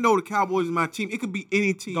even though the Cowboys is my team, it could be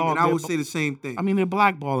any team, and I would say the same thing. I mean, they're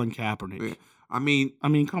blackballing Kaepernick. Yeah. I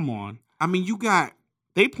mean, come on. I mean, you got.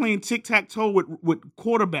 They playing tic-tac-toe with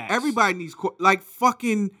quarterbacks. Everybody needs like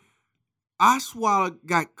fucking Osweiler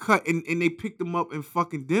got cut and they picked him up in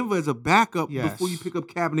fucking Denver as a backup before you pick up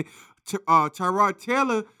Kaepernick. Tyrod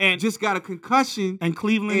Taylor just got a concussion and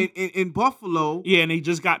Cleveland in Buffalo. Yeah, and they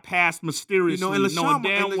just got passed mysteriously. And LaShawn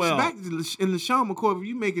McCoy, if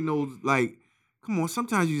you making those like. Come on,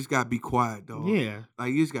 sometimes you just gotta be quiet, dog. Yeah.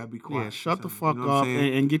 Like, you just gotta be quiet. Yeah, shut the fuck up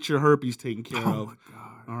and get your herpes taken care of. Oh, my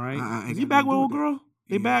God. All right? Is he back with old girl?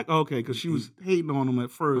 They back? Okay, because she was hating on him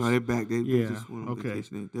at first. No, they're back. They just went on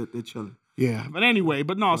vacation. They're chilling. Yeah, but anyway,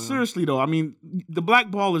 seriously, though, I mean, the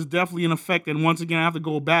black ball is definitely in effect, and once again, I have to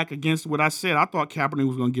go back against what I said. I thought Kaepernick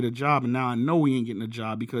was going to get a job, and now I know he ain't getting a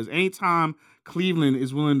job because anytime Cleveland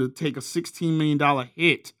is willing to take a $16 million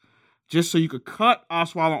hit just so you could cut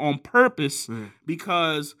Osweiler on purpose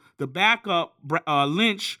because the backup,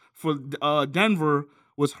 Lynch, for Denver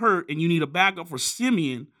was hurt, and you need a backup for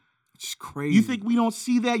Simeon. It's crazy. You think we don't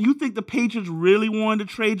see that? You think the Patriots really wanted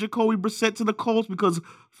to trade Jacoby Brissett to the Colts because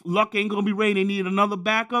Luck ain't going to be ready? They need another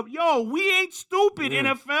backup? Yo, we ain't stupid,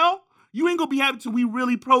 NFL. You ain't going to be happy till we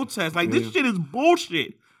really protest. Like, this shit is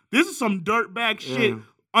bullshit. This is some dirtbag shit.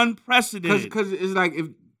 Unprecedented. Because it's like if...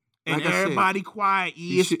 And like everybody quiet.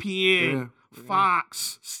 ESPN,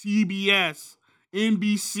 Fox, CBS,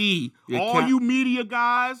 NBC, all you media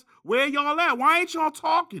guys, where y'all at? Why ain't y'all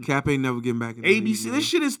talking? Cap ain't never getting back in the league. ABC, this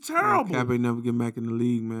shit is terrible. Cap ain't never getting back in the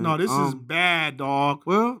league, man. No, this is bad, dog.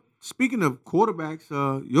 Well, speaking of quarterbacks,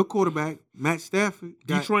 your quarterback, Matt Stafford.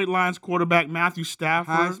 Detroit Lions quarterback Matthew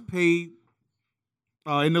Stafford. Highest paid.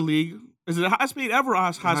 In the league. Is it the highest paid ever or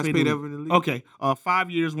highest paid ever in the league? Okay.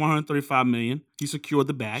 5 years, $135 million. He secured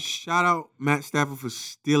the bag. Shout out Matt Stafford for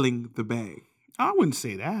stealing the bag. I wouldn't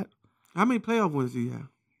say that. How many playoff wins do you have?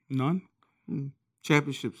 None.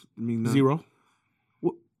 Championships, I mean none. 0.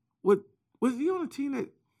 What was he on a team that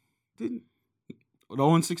didn't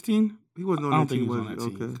 0-16? He wasn't on I don't that think team. he was on that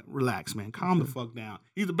team. Okay. Relax, man. Calm the fuck down.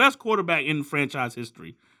 He's the best quarterback in franchise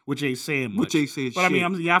history, which ain't saying much. But I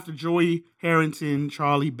mean, after Joey Harrington,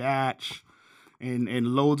 Charlie Batch, and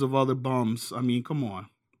loads of other bums. I mean, come on.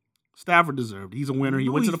 Stafford deserved it. He's a winner. He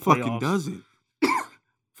went to the playoffs. Fucking doesn't.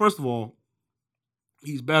 First of all,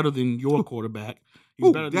 he's better than your quarterback.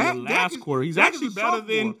 He's better than your last quarterback. He's actually better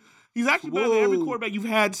than every quarterback you've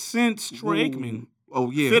had since Troy Aikman. Oh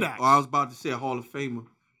yeah. I was about to say a Hall of Famer.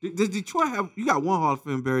 Does Detroit have? You got one Hall of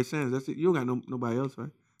Fame, Barry Sanders. That's it. You don't got nobody else, right?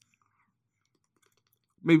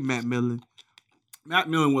 Maybe Matt Millen. Matt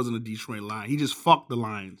Millen wasn't a Detroit Lion. He just fucked the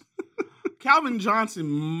Lions. Calvin Johnson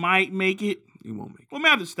might make it. He won't make it. Well,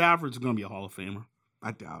 Matthew Stafford's going to be a Hall of Famer.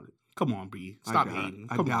 I doubt it. Come on, B. Stop hating.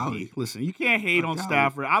 I doubt it. Listen, you can't hate on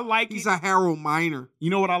Stafford. I like He's a Harold Miner. You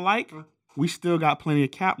know what I like? We still got plenty of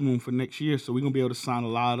cap room for next year, so we're going to be able to sign a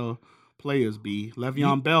lot of players, B.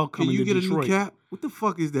 Le'Veon Bell coming to Detroit. Can you get a new cap? What the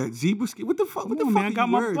fuck is that? Zebra skin? What the fuck? What the fuck? Man, I got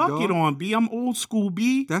my bucket on, B. I'm old school,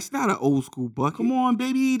 B. That's not an old school bucket. Come on,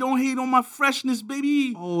 baby. Don't hate on my freshness,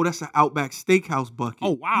 baby. Oh, that's an Outback Steakhouse bucket.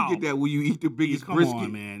 Oh, wow. You get that when you eat the biggest Come brisket.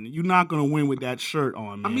 on, man. You're not gonna win with that shirt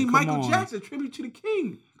on, man. I mean, Come Michael on. Jackson, tribute to the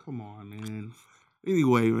king. Come on, man.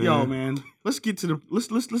 Anyway, man. Yo, man. Let's get to the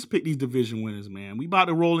let's pick these division winners, man. We about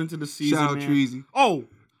to roll into the season. Shout out man. Treasy. Oh, all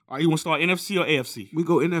right. You want to start NFC or AFC? We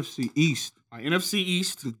go NFC East. All right, NFC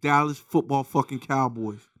East. The Dallas football fucking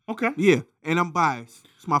Cowboys. Okay. Yeah, and I'm biased.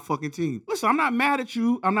 It's my fucking team. Listen, I'm not mad at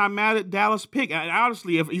you. I'm not mad at Dallas' pick.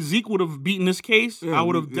 Honestly, if Zeke would have beaten this case, I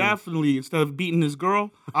would have definitely, instead of beating this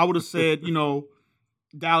girl, I would have said,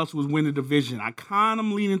 Dallas was winning the division. I kind of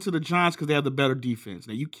lean into the Giants because they have the better defense.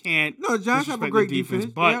 Now, you can't. No, the Giants have a great defense.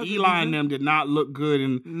 But Eli and them did not look good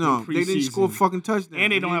in preseason. They didn't score a fucking touchdown.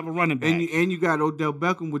 And they don't have a running back. And you got Odell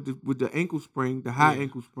Beckham with the ankle sprain, the high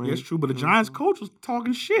ankle sprain. That's true, but the Giants coach was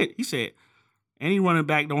talking shit. He said, any running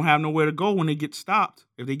back don't have nowhere to go when they get stopped.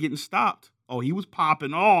 If they getting stopped, he was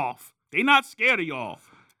popping off. They not scared of y'all.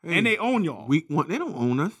 Hey, and they own y'all. Week 1, they don't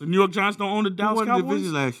own us. The New York Giants don't own the Dallas Cowboys? We won the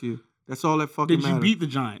division last year. That's all that fucking matters. Did you beat the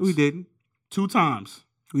Giants? We didn't. 2 times.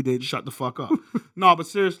 We didn't. Shut the fuck up. No, but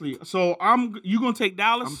seriously. So you gonna take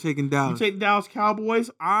Dallas? I'm taking Dallas. You take the Dallas Cowboys.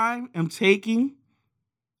 I am taking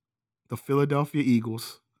the Philadelphia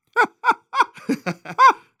Eagles.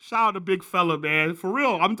 Shout out to big fella, man. For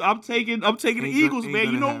real. I'm taking the Eagles,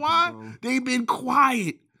 man. You know why? Bro. They've been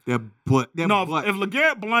quiet. If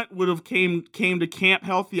LeGarrette Blount would have came to camp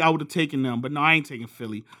healthy, I would have taken them. But no, I ain't taking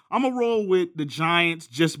Philly. I'm going to roll with the Giants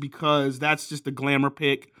just because that's just the glamour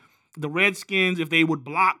pick. The Redskins, if they would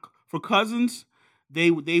block for Cousins, they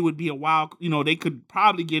would be a wild, they could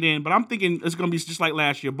probably get in. But I'm thinking it's going to be just like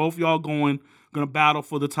last year. Both y'all going to battle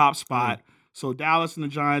for the top spot. Mm. So Dallas and the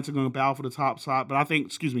Giants are going to battle for the top spot. But I think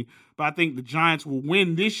the Giants will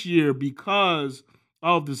win this year because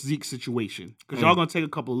of the Zeke situation. Because y'all going to take a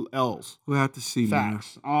couple L's. We'll have to see,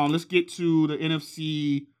 Facts. Man. Let's get to the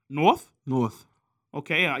NFC North.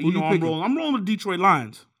 Okay, I'm rolling with the Detroit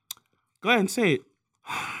Lions. Go ahead and say it.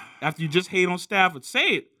 After you just hate on Stafford, say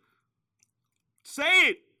it. Say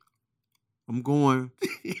it. I'm going.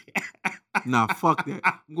 Nah, fuck that.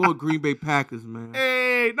 I'm going Green Bay Packers, man.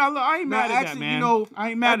 Hey, look, I ain't mad at that, man. I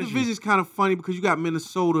ain't mad at you. That division's kind of funny because you got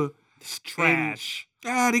Minnesota. It's trash.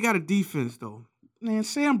 They got a defense, though. Man,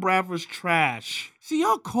 Sam Bradford's trash. See,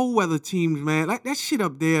 y'all cold weather teams, man. Like, that shit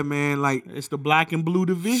up there, man. Like, it's the black and blue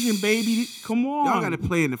division, baby. Come on. Y'all got to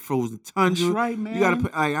play in the frozen tundra. That's right, man. You got to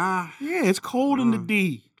play, Yeah, it's cold in the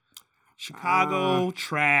D. Chicago,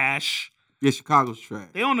 trash. Yeah, Chicago's trash.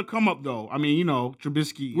 They on the come up, though. I mean,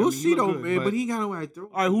 Trubisky. We'll see, though, good, man. But he got nowhere to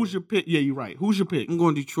throw. All right, who's your pick? Yeah, you're right. Who's your pick? I'm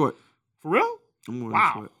going Detroit. For real? I'm going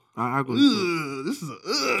Detroit. I go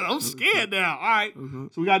Detroit. I'm scared now. All right. Mm-hmm.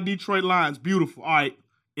 So we got Detroit Lions. Beautiful. All right.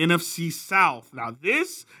 NFC South. Now,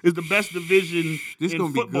 this is the best division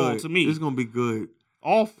in football to me. This is going to be good.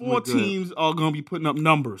 All 4 teams are going to be putting up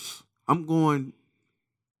numbers. I'm going...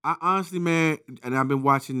 I honestly, man, and I've been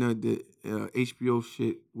watching the HBO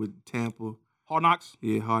shit with Tampa. Hard Knocks?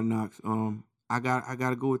 Yeah, Hard Knocks. I got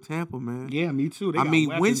to go with Tampa, man. Yeah, me too.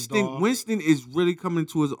 Winston is really coming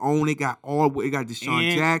to his own. They got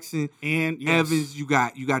Deshaun Jackson and Evans. You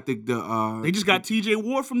got the they just got T.J.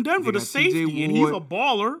 Ward from Denver, the safety, and he's a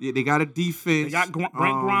baller. Yeah, they got a defense. They got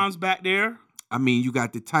Brent Grimes back there. I mean, you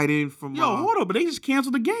got the tight end from. Hold up, but they just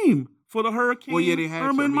canceled the game for the hurricane. Well, yeah, they had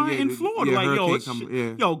in Florida.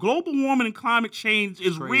 Global warming and climate change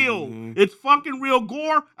is crazy, real. Man. It's fucking real.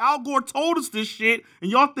 Al Gore told us this shit,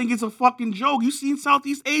 and y'all think it's a fucking joke. You seen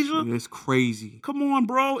Southeast Asia? Yeah, it's crazy. Come on,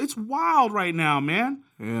 bro. It's wild right now, man.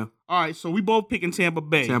 Yeah. All right, so we both picking Tampa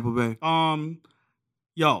Bay. Cam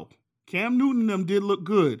Newton and them did look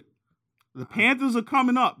good. The Panthers are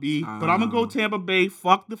coming up, B. But I'm going to go Tampa Bay.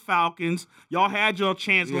 Fuck the Falcons. Y'all had your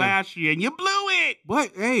chance last year, and you blew it.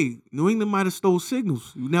 But, hey, New England might have stole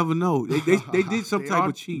signals. You never know. They did some type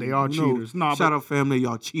of cheating. They are cheaters. Shout out, family.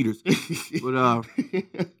 Y'all cheaters. But all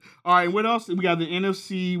right, what else? We got the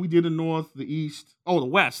NFC. We did the North, the East. Oh, the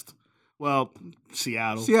West. Well,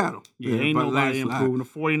 Seattle. Yeah, ain't nobody improving. The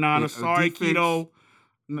 49ers. Sorry, defense. Keto.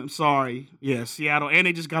 Sorry. Yeah, Seattle. And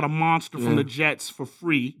they just got a monster from the Jets for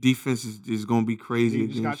free. Defense is going to be crazy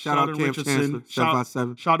again. Shout out Cam Chancellor.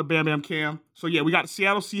 Shout out to Bam Bam Cam. So, yeah, we got the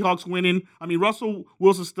Seattle Seahawks winning. I mean, Russell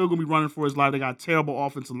Wilson's still going to be running for his life. They got a terrible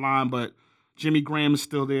offensive line, but Jimmy Graham is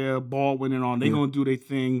still there. Ball winning on. They're going to do their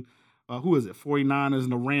thing. Who is it? 49ers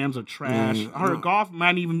and the Rams are trash. I heard Goff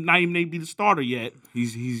might not even be the starter yet.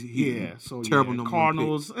 He's terrible. Yeah.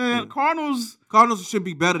 Cardinals. Cardinals should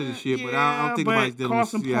be better this year, but I don't think anybody's dealing with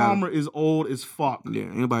Seattle. Palmer is old as fuck. Yeah,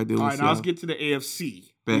 anybody dealing with Seattle. All right, now let's get to the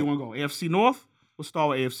AFC. Where you want to go? AFC North? We'll start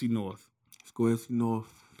with AFC North. Let's go AFC North.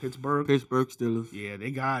 Pittsburgh Steelers. Yeah,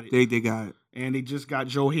 they got it. They got it. And they just got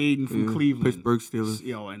Joe Hayden from Cleveland. Pittsburgh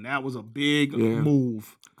Steelers. And that was a big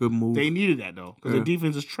move. Good move. They needed that, though, because their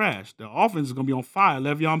defense is trash. Their offense is going to be on fire.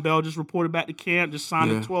 Le'Veon Bell just reported back to camp, just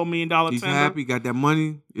signed a $12 million tender. He's happy, got that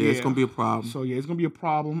money. It's going to be a problem. So, it's going to be a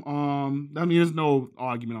problem. There's no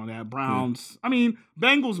argument on that. Browns.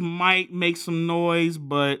 Bengals might make some noise,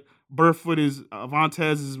 but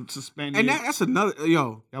Vontaze is suspended. And that's another,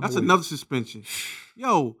 another suspension.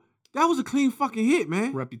 That was a clean fucking hit,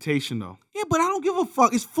 man. Reputation, though. Yeah, but I don't give a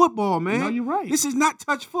fuck. It's football, man. No, you're right. This is not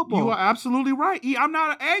touch football. You are absolutely right. I'm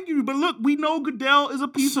not angry, but look, we know Goodell is a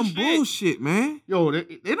piece of shit. Some bullshit, man.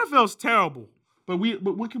 The NFL's terrible, but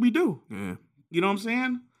what can we do? Yeah. You know what I'm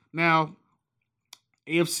saying? Now,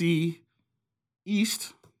 AFC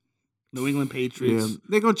East, New England Patriots. Yeah,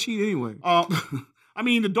 they're gonna cheat anyway.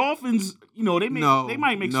 The Dolphins. They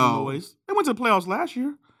might make some noise. They went to the playoffs last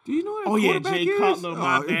year. Do you know that? Jay Cutler,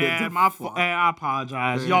 my bad. I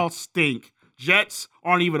apologize. Y'all stink. Jets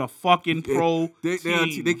aren't even a fucking pro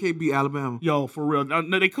team. They can't beat Alabama. For real.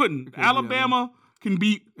 No, they couldn't. Alabama can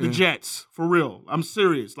beat the Jets, for real. I'm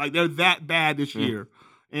serious. Like, they're that bad this year.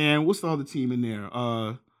 And what's the other team in there?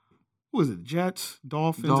 Who is it? Jets,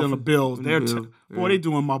 Dolphins, and the Bills. They're they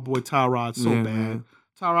doing my boy Tyrod so bad. Man.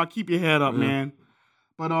 Tyrod, keep your head up, man.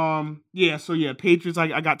 But, Patriots,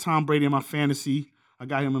 I got Tom Brady in my fantasy. I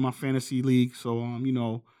got him in my fantasy league, so I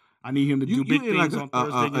need him to do big things on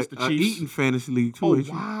Thursday against the Chiefs. Eating fantasy league too. Oh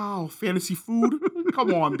wow, fantasy food!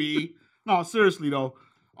 Come on, B. No, seriously though.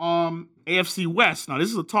 AFC West. Now this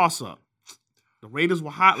is a toss-up. The Raiders were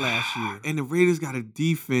hot last year, and the Raiders got a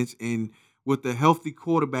defense and with a healthy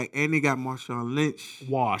quarterback, and they got Marshawn Lynch.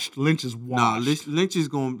 Washed. Lynch is washed. Nah, Lynch is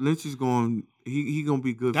going. He gonna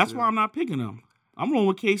be good. That's why I'm not picking him. I'm rolling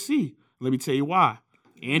with KC. Let me tell you why.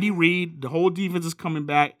 Andy Reid, the whole defense is coming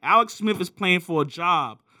back. Alex Smith is playing for a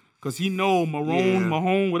job because he know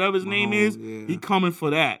Mahone, whatever his name is, he coming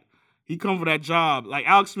for that. He coming for that job. Like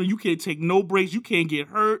Alex Smith, you can't take no breaks. You can't get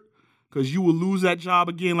hurt because you will lose that job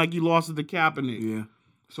again like you lost it to Kaepernick. Yeah.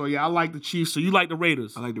 So, I like the Chiefs. So, you like the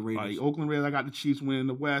Raiders? I like the Raiders. Right, Oakland Raiders, I got the Chiefs winning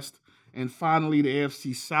the West. And finally, the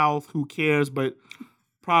AFC South. Who cares? But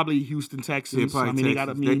probably Houston Texans. Yeah, they got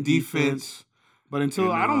a mean defense. But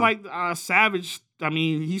until I don't like Savage.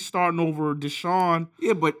 He's starting over Deshaun.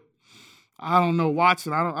 Yeah, but I don't know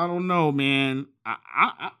Watson. I don't know, man.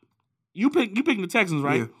 You picking the Texans,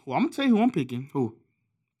 right? Yeah. Well, I'm gonna tell you who I'm picking. Who?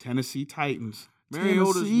 Tennessee Titans.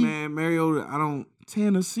 Mariota's man. Mariota.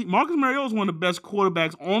 Tennessee. Marcus Mariota's one of the best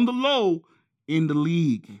quarterbacks on the low in the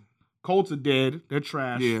league. Colts are dead. They're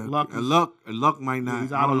trash. Yeah. Luck might not.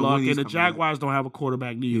 He's out of luck. And the Jaguars don't have a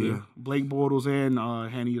quarterback neither. Yeah. Blake Bortles and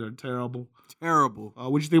Henny are terrible. Terrible.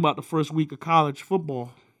 What'd you think about the first week of college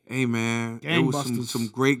football? Hey man, there was some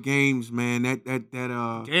great games, man. That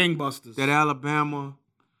gangbusters. That Alabama,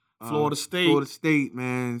 Florida State,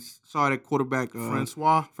 man. Sorry that quarterback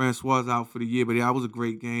Francois out for the year, but that was a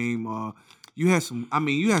great game. You had some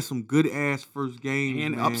good ass first games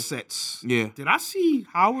and man. Upsets. Yeah. Did I see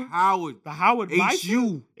Howard? The Howard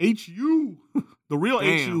HU. The real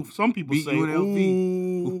HU. Some people say. Shout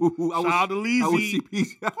out to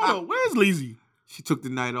Leezy. Hold on, where's Leezy? She took the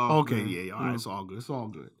night off. Okay, man. All right, it's all good.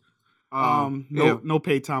 No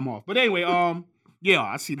paid time off. But anyway, I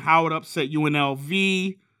seen Howard upset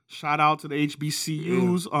UNLV. Shout out to the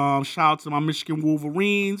HBCUs. Yeah. Shout out to my Michigan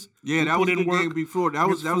Wolverines. Yeah, that was a good game before. That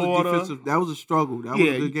was a defensive. That was a struggle. That was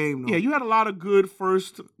a good game, though. Yeah, you had a lot of good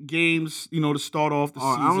first games, to start off the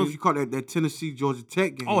season. I don't know if you caught that Tennessee Georgia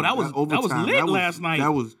Tech game. Oh, that was lit last night.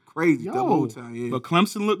 That was crazy. Double overtime. Yeah. But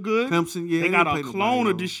Clemson looked good. They got a clone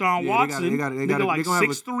of Deshaun Watson. They got like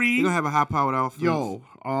 6'3". They're gonna have a high-powered offense.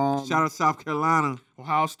 Shout out South Carolina.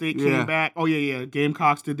 Ohio State came back. Oh yeah.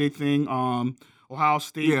 Gamecocks did their thing. Ohio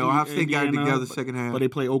State. Yeah, Ohio State Indiana, got it together second half. But they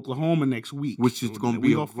play Oklahoma next week. Which is going to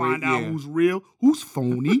be a great We're going to find out who's real, who's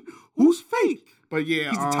phony, who's fake. But yeah.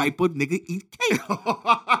 He's the type of nigga eat cake.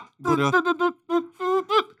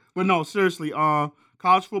 But no, seriously,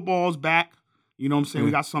 college football's back. You know what I'm saying?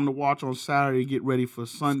 We got something to watch on Saturday to get ready for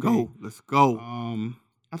Sunday. Let's go.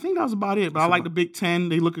 I think that was about it. But I like the Big Ten.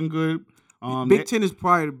 They looking good. Big Ten is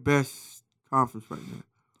probably the best conference right now.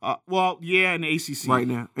 In the ACC. Right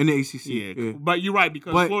now. In the ACC. Yeah. But you're right,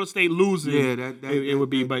 because Florida State losing, it would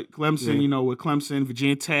be. But Clemson, with Clemson,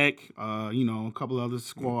 Virginia Tech, a couple other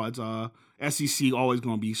squads, SEC always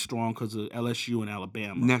going to be strong because of LSU and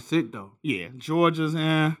Alabama. And that's it, though. Yeah, Georgia's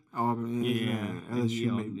Auburn,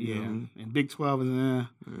 LSU maybe. And Big 12 is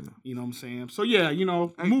You know what I'm saying? So,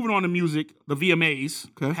 moving on to music, the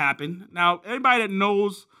VMAs happen. Now, everybody that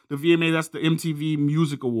knows the VMA, that's the MTV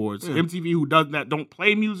Music Awards. Yeah. MTV, who does that, don't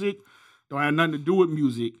play music, don't have nothing to do with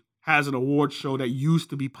music, has an award show that used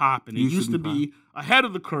to be popping. It used to be ahead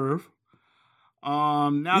of the curve. Now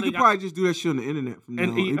you could probably just do that shit on the internet from now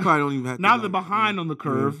on. You probably don't even have to. Now they're behind on the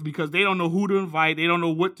curve because they don't know who to invite. They don't know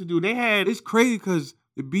what to do. It's crazy because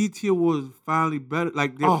the BET Awards finally better.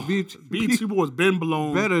 Like BET Awards been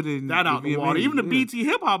blown better than that out the water. Even the BET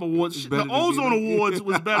Hip Hop Awards, the Ozone Awards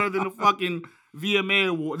was better than the fucking VMA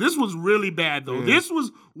Award. This was really bad though. Yeah. This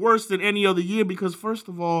was worse than any other year because first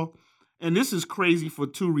of all, and this is crazy for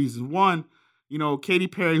two reasons. One, Katy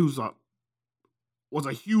Perry, was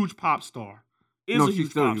a huge pop star. Is a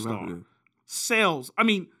huge pop star. Sales. I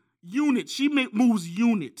mean, units. She moves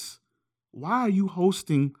units. Why are you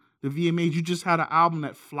hosting the VMAs? You just had an album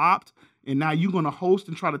that flopped, and now you're going to host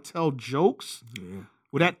and try to tell jokes? Yeah.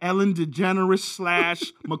 With that Ellen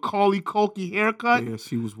DeGeneres / Macaulay Culkin haircut? Yeah,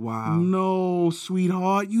 she was wild. No,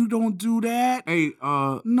 sweetheart. You don't do that. Hey,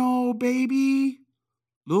 no, baby.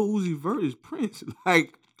 Lil Uzi Vert is Prince.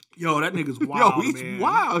 Like, yo, that nigga's wild, he's man.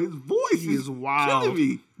 wild. His voice is wild. Killing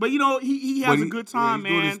me. But he has a good time,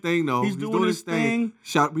 man. He's doing his thing, though. He's doing his thing.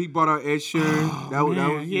 He brought out Ed Sheeran. Oh, that was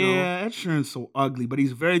Ed Sheeran's so ugly, but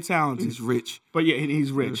he's very talented. He's rich. But yeah,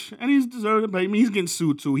 he's rich. And he's deserved. But I mean, he's getting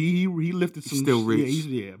sued too. He lifted some. He's still rich.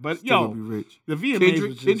 Yeah, but still be rich. The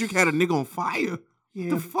VMAs Kendrick had a nigga on fire.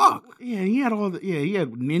 Yeah, what the fuck? Yeah, he had he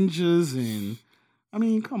had ninjas and. I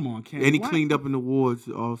mean, come on, Kendrick. And he cleaned up in the awards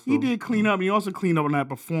also. He did clean up. And he also cleaned up on that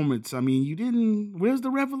performance. I mean, you didn't. Where's the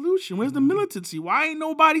revolution? Where's the militancy? Why ain't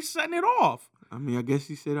nobody setting it off? I mean, I guess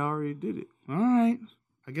he said I already did it. All right.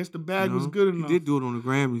 I guess the bag was good enough. He did do it on the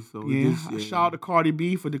Grammys, though. Shout out to Cardi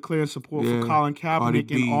B for declaring support for Colin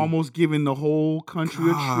Kaepernick and almost giving the whole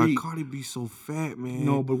country a treat. Cardi B so fat, man.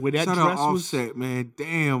 No, but with that Shout dress out was Offset, man.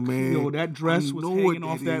 Damn, man. Yo, that dress was hanging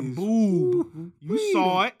off that boob. You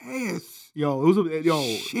saw it. Ass. Yo, it was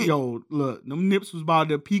look, them nips was about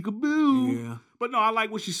to peekaboo. Yeah. But no, I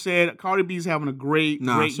like what she said. Cardi B's having a great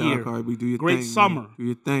year. Out Cardi B. Do your great thing, summer. Man. Do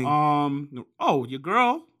your thing. Your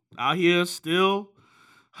girl out here still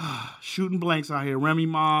shooting blanks out here. Remy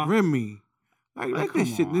Ma. Remy. Like that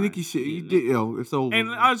shit, the Nicki shit. You did, it's over. And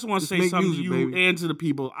I just want to say something to you and to the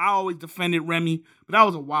people. I always defended Remy, but that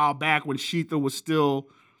was a while back when Sheetha was still.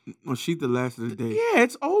 Well, Sheetha last of the day. Yeah,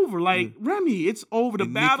 it's over. Like, Remy, it's over. The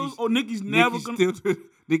battles. Nicki's never going to.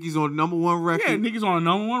 Nicki's on #1 record. Yeah, Nicki's on a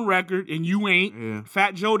 #1 record, and you ain't. Yeah.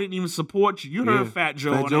 Fat Joe didn't even support you. You heard Fat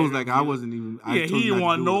Joe. Fat Joe's like, I wasn't even. He didn't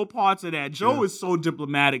want no parts of that. Joe is so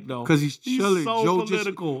diplomatic, though. Because he's chilling. He's so Joe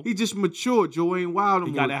political. He just matured. Joe ain't wild anymore.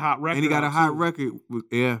 He got that hot record. And he got a hot record.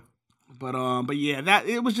 Yeah. But yeah,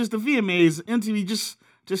 it was just the VMAs. MTV, just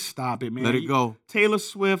stop it, man. Let it go. Taylor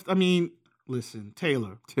Swift, I mean, listen,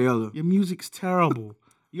 Taylor. Your music's terrible.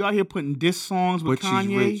 You out here putting diss songs with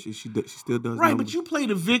Kanye. She's rich. She still does. Right, numbers. but you play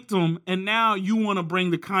the victim, and now you want to bring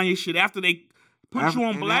the Kanye shit after they put you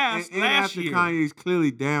on blast last year. Kanye's clearly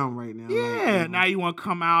down right now. Yeah, now you want to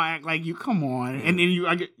come out act like you. Come on, and then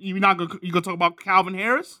you're not gonna talk about Calvin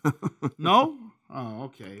Harris? No. Oh,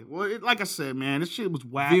 okay. Well, like I said, man, this shit was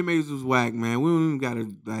whack. VMAs was whack, man. We don't even gotta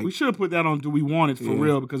like. We should have put that on. Do we want it for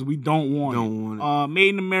real? Because we don't want it. Made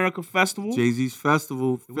in America Festival. Jay-Z's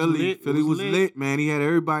festival. Philly was lit, man. He had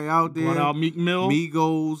everybody out there. Brought out Meek Mill,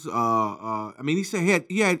 Migos. I mean, he said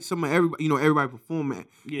he had some of everybody. Everybody performing.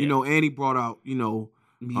 Yeah. And he brought out Meek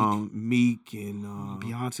and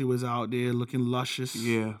Beyonce was out there looking luscious.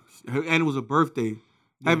 Yeah, and it was a birthday.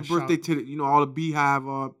 Happy birthday to all the Beehive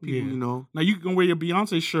people, Now you can wear your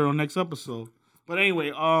Beyonce shirt on next episode. But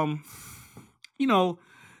anyway,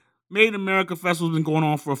 Made in America Festival's been going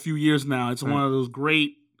on for a few years now. It's one of those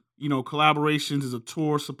great, collaborations. It's a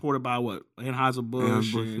tour supported by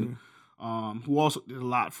Anheuser-Busch and who also did a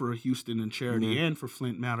lot for Houston and charity and for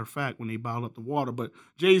Flint, matter of fact, when they bottled up the water. But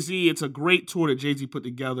Jay-Z, it's a great tour that Jay-Z put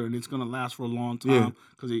together, and it's going to last for a long time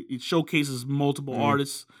because it showcases multiple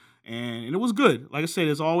artists. And it was good. Like I said,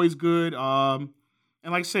 it's always good. And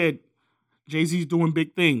like I said, Jay-Z's doing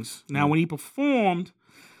big things. Now, when he performed,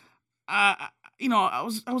 I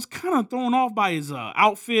was kind of thrown off by his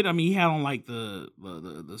outfit. I mean, he had on like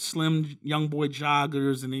the slim young boy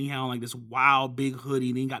joggers, and then he had on like this wild big hoodie,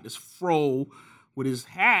 and then he got this fro with his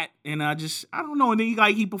hat, and I don't know. And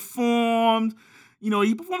then he performed.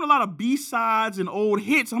 he performed a lot of B-sides and old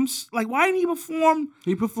hits. I'm like, why didn't he perform?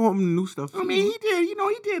 He performed new stuff. I mean, he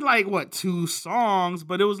did like, 2 songs,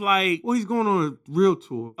 but it was like... Well, he's going on a real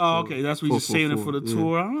tour. Oh, okay, that's what he's just saving it for the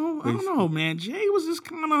tour. I don't know, man. Jay was just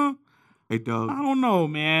kind of... Hey, Doug. I don't know,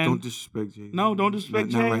 man. Don't disrespect Jay. No, don't disrespect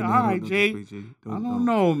Jay. Not right now. All right, Jay. I don't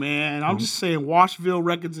know, man. I'm just saying Washville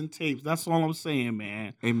Records and Tapes. That's all I'm saying,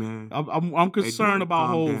 man. Hey, man. I'm concerned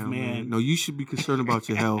about Hov, down, man. No, you should be concerned about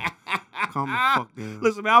your health. Calm the fuck down.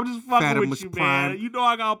 Listen, man, I'm just fucking Fatimus with you, Prime. man. You know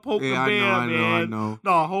I got poke the bear, man. I know.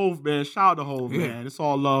 No, Hov, man. Shout out to Hov, man. It's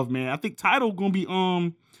all love, man. I think Tidal gonna be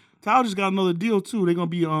Tidal just got another deal too. They're gonna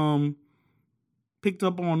be picked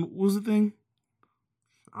up on what was the thing?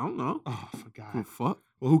 I don't know. Oh, I forgot. Well, fuck.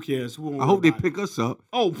 Well, who cares? I hope they pick us up.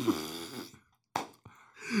 Oh.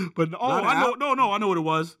 But I know what it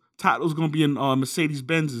was. Tidal's gonna be in Mercedes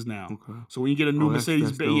Benz's now. Okay. So when you get a new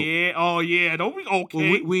Mercedes Benz, don't we?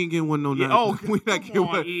 Okay. Well, we ain't getting one no. Yeah, oh, we not getting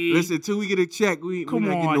one. Listen, until we get a check, we not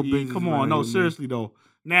getting no business. Come on, no, seriously though.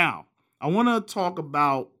 Now I want to talk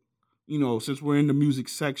about, since we're in the music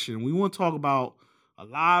section, we want to talk about a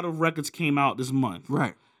lot of records came out this month,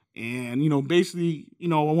 right? And basically, I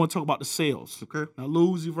want to talk about the sales. Okay. Now,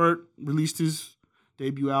 Lil Uzi Vert released his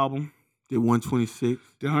debut album. Did 126.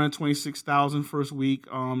 Did 126,000 first week.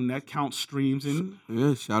 That counts streams in.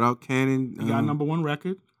 Yeah, shout out Cannon. He got #1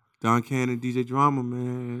 record. Don Cannon, DJ Drama,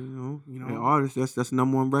 man. Artist. That's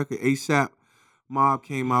 #1 record. ASAP Mob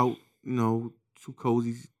came out. Too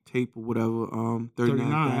Cozy's tape or whatever.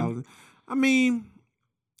 39,000. I mean.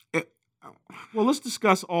 Well, let's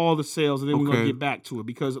discuss all the sales and then we're going to get back to it.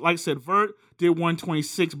 Because, like I said, Vert did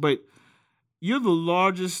 126, but you're the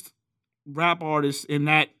largest rap artist in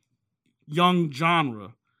that young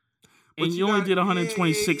genre. And you only did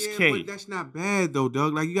 126K. Yeah, but that's not bad, though,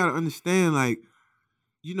 Doug. Like, you got to understand, like,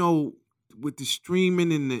 with the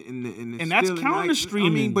streaming and the and that's counting the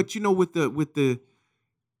streaming. I mean, but, with the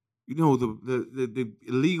the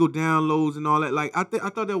illegal downloads and all that. Like I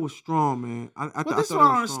thought that was strong, man. But this is what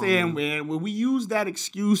I understand, man. When we use that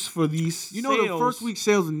excuse for these, sales, the first week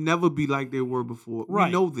sales will never be like they were before. Right.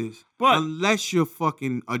 We know this, but unless you're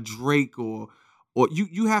fucking a Drake or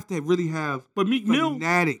you have to really have. But Meek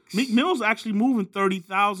Mill's actually moving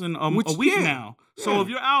 30,000 a week now. So if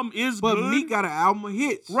your album is good, but Meek got an album of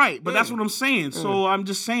hits, right? But that's what I'm saying. So I'm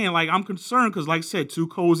just saying, like, I'm concerned because, like I said, Too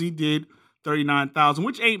Cozy did 39,000,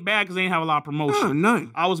 which ain't bad because they ain't have a lot of promotion.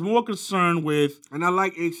 None. I was more concerned with, and I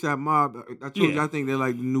like ASAP Mob. I told you I think they're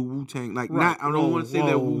like the new Wu-Tang. Like I don't want to say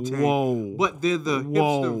they're Wu-Tang, but they're the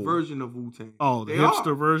hipster version of Wu-Tang. Oh, the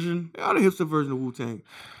hipster version. They are the hipster version of Wu-Tang.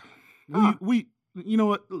 We you know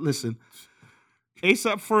what? Listen,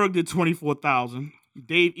 ASAP Ferg did 24,000.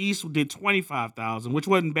 Dave East did 25,000, which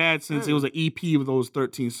wasn't bad since it was an EP with those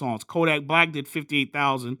 13 songs. Kodak Black did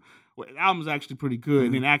 58,000. Well, the album's actually pretty good.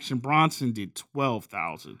 And then Action Bronson did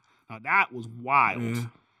 12,000. Now that was wild. Yeah.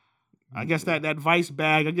 I guess that Vice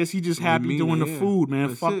bag, I guess he just happy doing the food,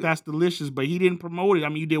 man. That's delicious. But he didn't promote it. I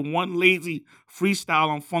mean, you did one lazy freestyle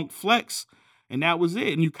on Funk Flex, and that was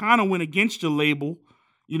it. And you kind of went against your label,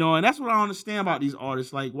 and that's what I don't understand about these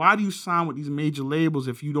artists. Like, why do you sign with these major labels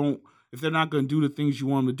if they're not going to do the things you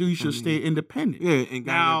want them to do? You should stay independent. Yeah, and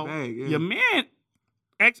got that bag. Yeah. Your man,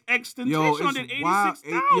 XXXTentacion did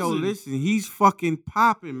 86,000. Yo, listen, he's fucking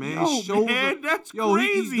popping, man. That's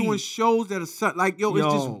crazy. He's doing shows that are like, it's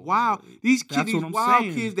just wild. These wild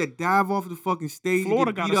kids that dive off the fucking stage.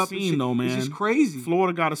 Florida got a scene, though, man. It's just crazy.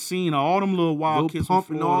 Florida got a scene. All them little wild kids from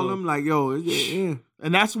Florida. All them, like, yeah.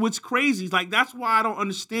 And that's what's crazy. Like, that's why I don't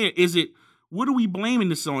understand. What are we blaming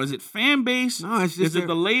this on? Is it fan base? No, it's just is it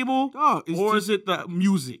the label? No, is it the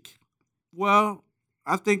music? Well,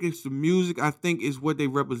 I think it's the music. I think it's what they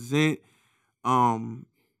represent. I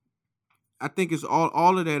think it's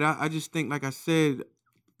all of that. I just think, like I said,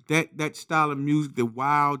 that style of music, the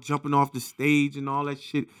wild jumping off the stage and all that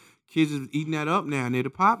shit, kids is eating that up now, and they're the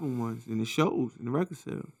popping ones in the shows and the record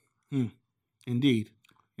sales. Indeed.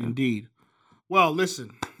 Well,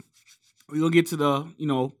 listen, we're gonna get to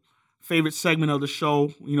the favorite segment of the show.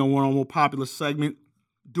 One of our more popular segment.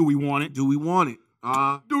 Do we want it? Do we want it?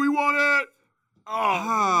 Do we want it?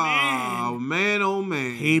 Oh,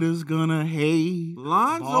 man. Haters gonna hate.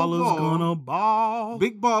 Lonzo Ball. Gonna ball.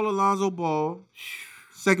 Big baller Lonzo Ball.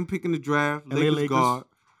 Second pick in the draft. Lakers guard.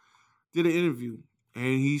 Did an interview.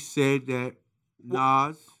 And he said that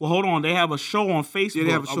Nas. Well, hold on. They have a show on Facebook. Yeah,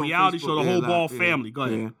 they have a reality show, the whole Ball family. Go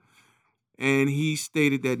ahead. Yeah. And he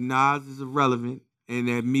stated that Nas is irrelevant and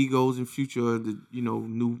that Migos and Future are the,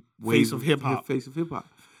 new face of hip-hop. Face of hip-hop.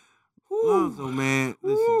 Lonzo, man.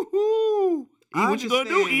 Listen. What you gonna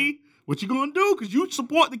do, E? What you gonna do? Because you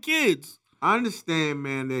support the kids. I understand,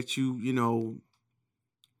 man, that you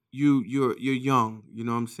you're young. You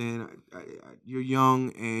know what I'm saying? You're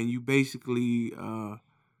young, and you basically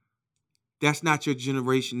that's not your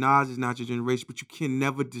generation. Nas is not your generation, but you can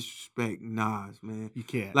never disrespect Nas, man. You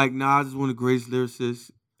can't. Like, Nas is one of the greatest lyricists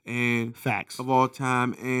and facts of all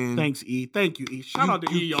time. And thanks, E. Thank you, E. Shout out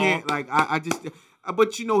to E, y'all. Like, I just,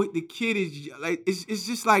 but you know, the kid is like, it's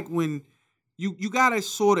just like when you gotta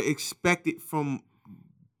sort of expect it from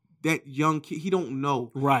that young kid. He don't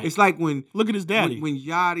know. Right. It's like when look at his daddy. When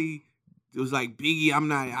Yachty was like, Biggie,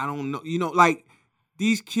 I don't know. You know, like,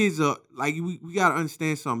 these kids are like, we gotta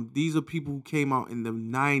understand something. These are people who came out in the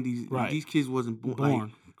 90s. Right. These kids wasn't born.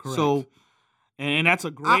 Like, correct. So, and that's a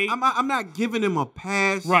great. I'm not giving them a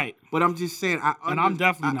pass. Right. But I'm just saying. I'm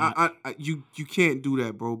definitely not. You can't do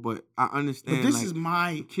that, bro. But I understand. But this is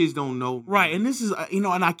my kids don't know. Right. And this is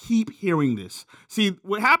and I keep hearing this. See,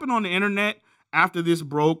 what happened on the internet after this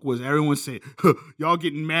broke was everyone said, y'all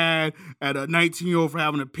getting mad at a 19-year-old for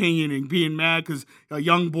having an opinion and being mad because a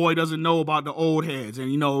young boy doesn't know about the old heads.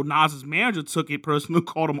 And, Nas's manager took it personally,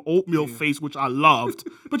 called him oatmeal face, which I loved.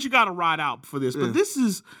 But you got to ride out for this. Yeah. But this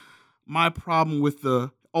is my problem with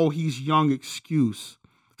the, he's young excuse.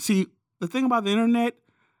 See, the thing about the internet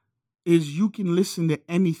is you can listen to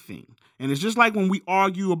anything. And it's just like when we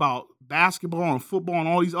argue about basketball and football and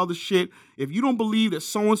all these other shit. If you don't believe that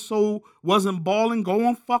so-and-so wasn't balling, go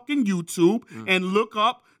on fucking YouTube and look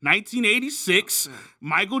up 1986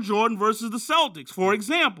 Michael Jordan versus the Celtics, for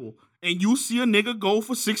example. And you see a nigga go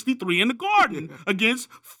for 63 in the Garden against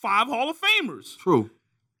 5 Hall of Famers. True.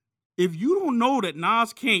 If you don't know that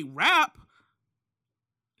Nas can't rap,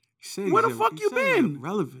 where the fuck you been?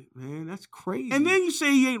 Relevant, man. That's crazy. And then you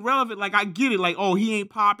say he ain't relevant. Like, I get it. Like, he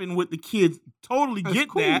ain't popping with the kids. Totally That's get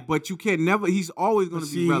cool, that. But you can never. He's always going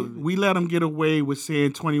to be relevant. We let him get away with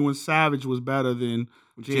saying 21 Savage was better than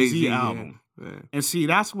Jay-Z album. Yeah. And see,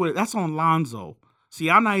 that's on Lonzo.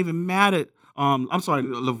 See, I'm not even mad at. I'm sorry,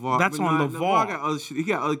 LeVar. That's on LeVar. LeVar got other shit. He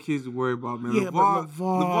got other kids to worry about, man. Yeah, but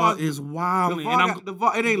LeVar is wild.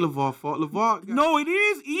 LeVar, it ain't LeVar's fault. LeVar. No, it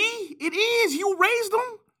is. E. It is. You raised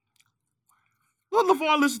him. What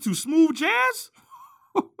LeVar listen to? Smooth jazz?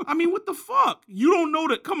 I mean, what the fuck? You don't know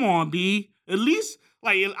that? Come on, B. At least,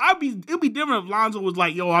 like, it'd be different if Lonzo was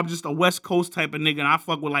like, yo, I'm just a West Coast type of nigga and I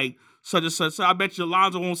fuck with like such and such. So I bet you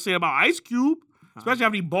Lonzo won't say about Ice Cube, especially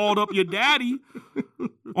after he balled up your daddy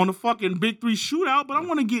on the fucking Big 3 shootout. But I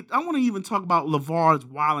want to even talk about LeVar's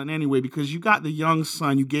wilding anyway, because you got the young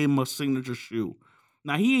son, you gave him a signature shoe.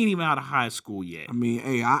 Now, he ain't even out of high school yet. I mean,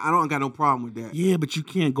 hey, I don't got no problem with that. Yeah, but you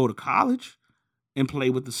can't go to college and play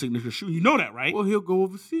with the signature shoe. You know that, right? Well, he'll go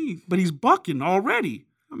overseas. But he's bucking already.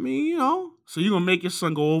 I mean, So you're going to make your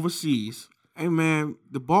son go overseas. Hey, man,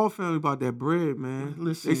 the Ball family about that bread, man.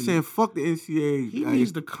 Listen. They saying fuck the NCAA. He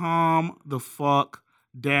needs to calm the fuck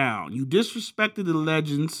down. You disrespected the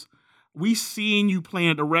legends. We seen you playing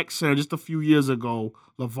at the rec center just a few years ago,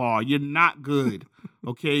 LeVar. You're not good,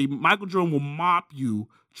 okay? Michael Jordan will mop you.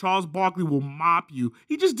 Charles Barkley will mop you.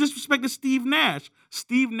 He just disrespected Steve Nash.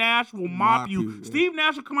 Steve Nash will mop you. Yeah. Steve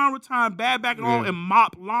Nash will come out of retirement, bad back and all, and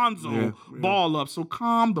mop Lonzo ball up. So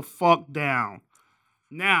calm the fuck down.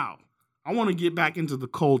 Now, I want to get back into the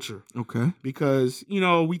culture. Okay. Because,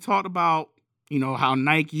 we talked about, how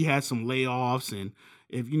Nike had some layoffs, and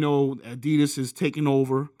if, Adidas is taking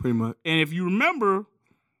over. Pretty much. And if you remember,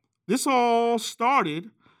 this all started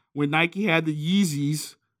when Nike had the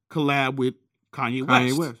Yeezys collab with Kanye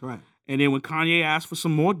West, right. And then when Kanye asked for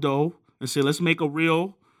some more dough and said, let's make a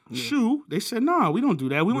real shoe, they said, nah, we don't do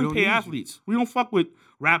that. We don't pay athletes. We don't fuck with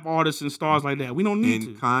rap artists and stars like that. We don't need to.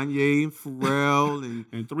 And Kanye and Pharrell and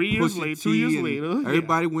and 2 years later,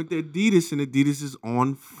 everybody went to Adidas, and Adidas is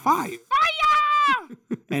on fire. Fire!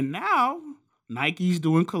 And now Nike's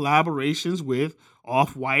doing collaborations with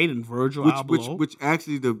Off-White and Virgil Abloh. Which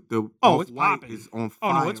actually the it's Off-White popping. is on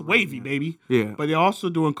fire. Oh, no, it's wavy, baby. Yeah. But they're also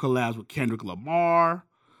doing collabs with Kendrick Lamar,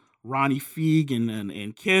 Ronnie Feig,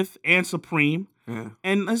 and Kith, and Supreme. Yeah.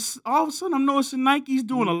 And all of a sudden, I'm noticing Nike's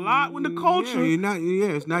doing a lot with the culture.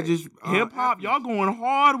 It's not just hip-hop. Y'all going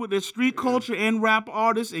hard with the street culture and rap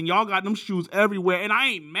artists, and y'all got them shoes everywhere. And I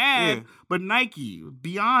ain't mad, but Nike,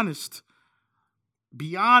 be honest.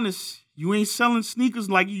 Be honest. You ain't selling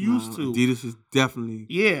sneakers like you used to. Adidas is definitely.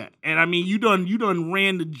 Yeah. And I mean, you done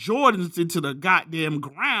ran the Jordans into the goddamn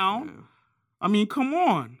ground. Yeah. I mean, come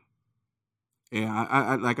on. Yeah,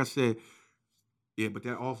 I like I said, yeah, but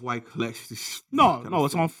that Off-White collection is No,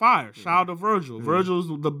 it's on fire. Shout out to Virgil. Yeah.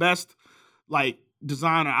 Virgil's the best,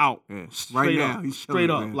 designer out. Yeah. Straight right up. now, he's straight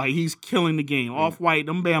up. Man. Like, he's killing the game. Yeah. Off-White,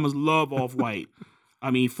 them Bamas love Off-White.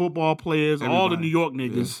 I mean, football players, all the New York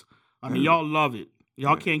niggas. Yeah. I mean, y'all love it.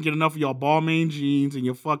 Y'all can't get enough of y'all Balmain jeans and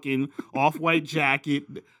your fucking off-white jacket.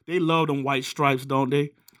 They love them white stripes, don't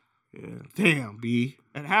they? Yeah. Damn, B.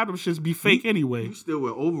 And half them shits be fake anyway. You still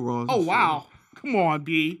wear overalls. Oh, wow. Come on,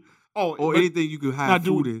 B. Oh, or anything you could hide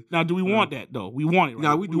food in. Now, do we want that, though? We want it, right?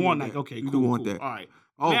 No, we do want that. Okay, we cool, do want cool. that. All right.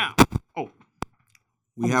 Oh. Now,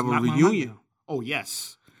 we have a reunion. Oh,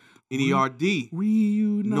 yes. NERD.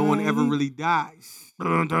 Reunited. No one ever really dies.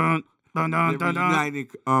 Dun, dun, dun, dun, They're dun, dun.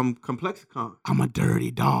 reunited Complexicon. I'm a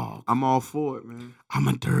dirty dog. I'm all for it, man. I'm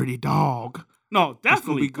a dirty dog. No,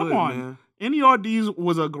 definitely. Be good, Come on. man. NERDs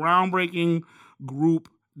was a groundbreaking group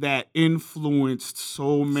that influenced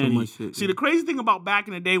so many. much shit, See, yeah. the crazy thing about back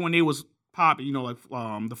in the day when they was popping, you know, like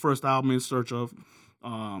the first album, In Search of,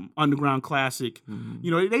 Underground Classic, you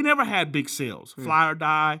know, they never had big sales. Fly or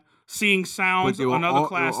Die, Seeing Sounds, another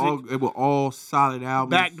classic. They were all solid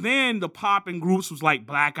albums. Back then, the popping groups was like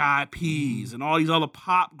Black Eyed Peas and all these other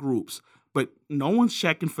pop groups, but no one's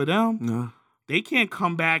checking for them. No. They can't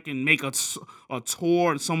come back and make a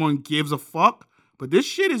tour and someone gives a fuck. But this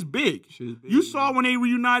shit is big. You saw when they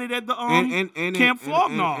reunited at the Camp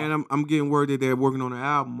Faulkner. And I'm getting word that they're working on an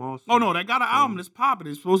album also. Oh no, they got an album that's popping.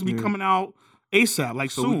 It's supposed to be coming out ASAP,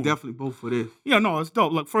 like so soon. we definitely both for this. Yeah, no, it's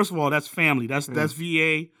dope. Look, first of all, that's family. That's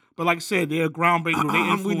VA. But like I said, they're groundbreaking. They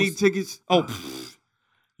influenced. We need tickets.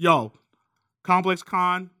 Yo, Complex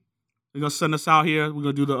Con. They're gonna send us out here. We're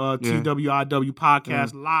gonna do the TWIW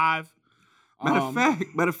podcast live.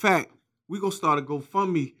 Matter of fact, we gonna start a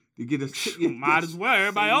GoFundMe to get us tickets. Might as well.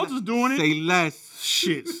 Everybody else is doing it. Say less.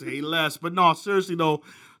 Shit, say less. But no, seriously though,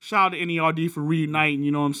 shout out to NERD for reuniting.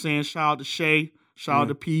 You know what I'm saying? Shout out to Shay. Shout out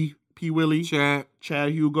to P Willie. Chad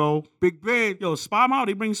Hugo. Big Ben. Yo, Spy Mob.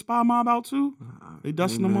 They bring Spy Mob out too. They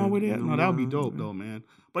dusting them all with that. No, that would be dope though, man.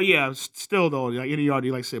 But yeah, still though, like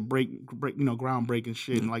NERD, like I said, break, you know, groundbreaking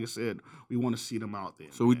shit. And like I said, we want to see them out there.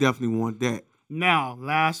 So we definitely want that. Now,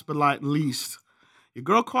 last but not least, your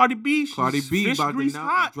girl Cardi B. Cardi B about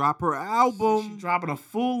to drop her album. She's dropping a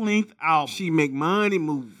full length album. She make money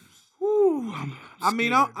moves. Whew,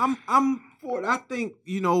 I'm for it. I think,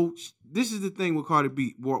 you know, this is the thing with Cardi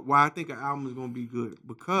B. Why I think her album is gonna be good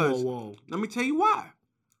because let me tell you why.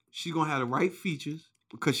 She's gonna have the right features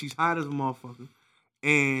because she's hot as a motherfucker,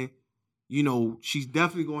 and you know she's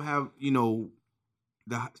definitely gonna have, you know,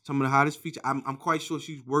 some of the hottest features. I'm quite sure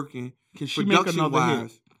she's working. Can she make another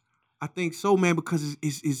hit? I think so, man, because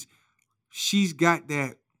it's she's got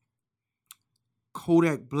that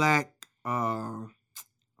Kodak Black. I'm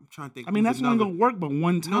trying to think. I mean, that's only gonna work, but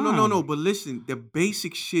one time. No. But listen, the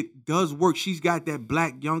basic shit does work. She's got that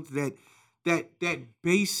black young, that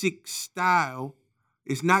basic style.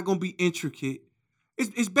 It's not gonna be intricate.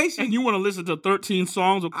 It's basically. And you want to listen to 13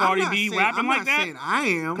 songs of Cardi B rapping like that? I'm not saying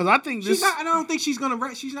I am, because I think this. I don't think she's gonna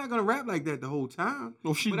rap. She's not gonna rap like that the whole time.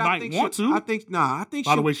 Well, she might want to. I think.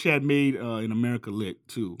 By the way, she had made in America Lit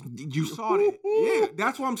too. You saw that? Yeah,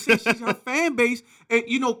 that's what I'm saying. She's her fan base, and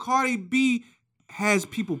you know, Cardi B has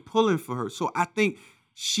people pulling for her. So I think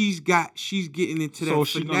she's getting into that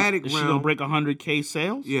fanatic realm. Is she gonna break 100K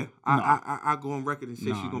sales? Yeah, I go on record and say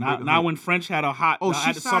she's gonna break 100. Not when French had a hot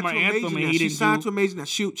had the summer anthem and he didn't. She signed to Amazing now.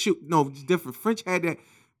 Shoot. No, it's different. French had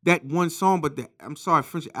that one song, but I'm sorry,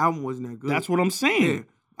 French album wasn't that good. That's what I'm saying. Yeah.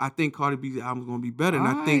 I think Cardi B's album's gonna be better, and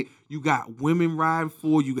I think you got women riding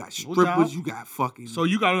for you got strippers, you got fucking. So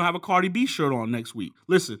you gotta have a Cardi B shirt on next week.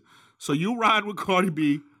 Listen, so you ride with Cardi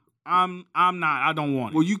B. I'm not. I don't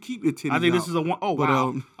want it. Well, you keep your titties. I think this is a one. Oh,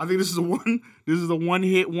 wow. I think this is a one. This is a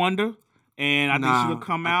one-hit wonder, and I think she's gonna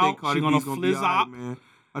come out. She's gonna flizz up, man.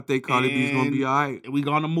 I think Cardi B's gonna be all right. We're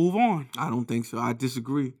gonna move on. I don't think so. I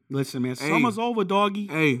disagree. Listen, man, summer's over, doggy.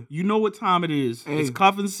 Hey, you know what time it is. It's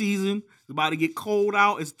cuffing season. It's about to get cold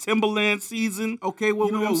out. It's Timberland season. Okay, well,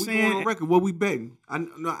 you know what I'm saying? Going on record. What we betting?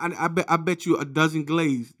 I bet you a dozen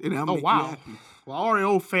glazed, and I'll make you happy. Well, I already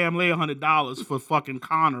owe family $100 for fucking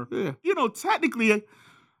Connor. Yeah. You know, technically,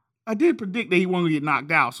 I did predict that he wasn't gonna get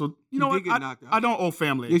knocked out. So you know what? I don't owe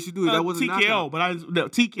family. Yes, you do. That was a knockout. But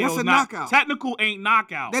TKO. What's a knockout? Technical ain't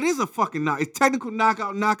knockout. That is a fucking knockout. It's technical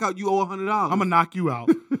knockout. You owe $100. I'm gonna knock you out.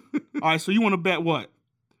 All right. So you want to bet what?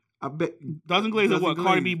 I bet dozen glaze or what?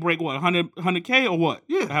 Cardi B break what? 100K or what?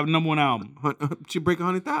 Yeah. I have a number one album. She break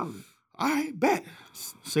 100,000. All right, bet.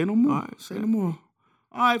 Say no more. Say no more.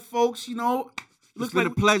 All right, folks. You know. Looks like a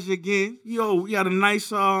pleasure again. Yo, we had a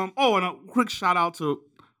nice and a quick shout out to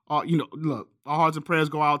look, our hearts and prayers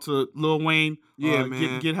go out to Lil Wayne. Yeah,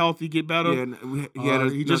 man. Get healthy, get better. Yeah,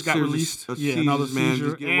 he just got released. Another seizure.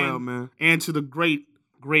 Just get well, man. And to the great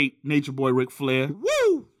Nature Boy Ric Flair.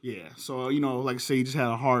 Woo! Yeah. So, like I say, he just had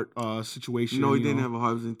a heart situation. No, he didn't have a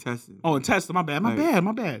heart. It was intestine. Oh, intestine. My bad.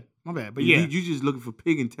 My bad. My bad. But yeah. You just looking for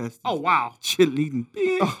pig intestines. Oh, wow. Chilling, eating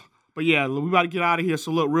pig. But yeah, we about to get out of here.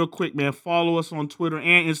 So look, real quick, man, follow us on Twitter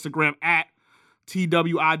and Instagram at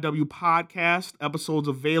TWIW Podcast. Episodes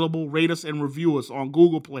available. Rate us and review us on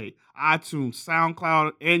Google Play, iTunes,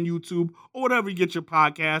 SoundCloud, and YouTube, or whatever you get your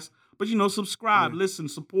podcast. But, subscribe, listen,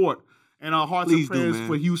 support. And our hearts and prayers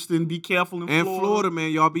for Houston. Be careful in Florida. And Florida,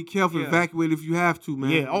 man. Y'all be careful. Evacuate if you have to,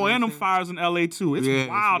 man. Yeah. Oh, and them fires in L.A., too. It's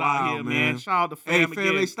wild out here, man. Shout out to fam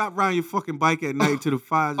again. Hey, stop riding your fucking bike at night to the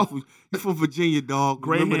fires. You from Virginia, dog.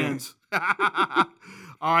 Gray hands.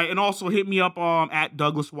 All right. And also hit me up at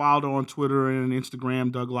Douglas Wilder on Twitter and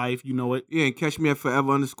Instagram, Doug Life. You know it. Yeah, and catch me at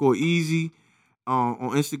forever_easy on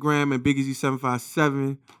Instagram and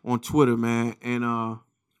BigEasy757 on Twitter, man. And,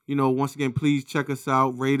 once again, please check us out,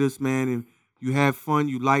 rate us, man. And you had fun,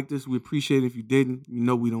 you liked us, we appreciate it. If you didn't,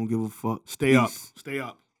 we don't give a fuck. Stay up.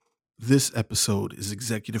 This episode is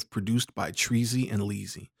executive produced by Treasy and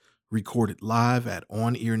Leezy, recorded live at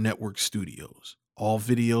On Ear Network Studios. All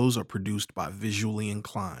videos are produced by Visually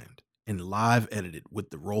Inclined and live edited with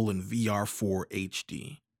the Roland VR4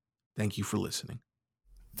 HD. Thank you for listening.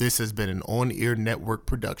 This has been an On Ear Network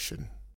production.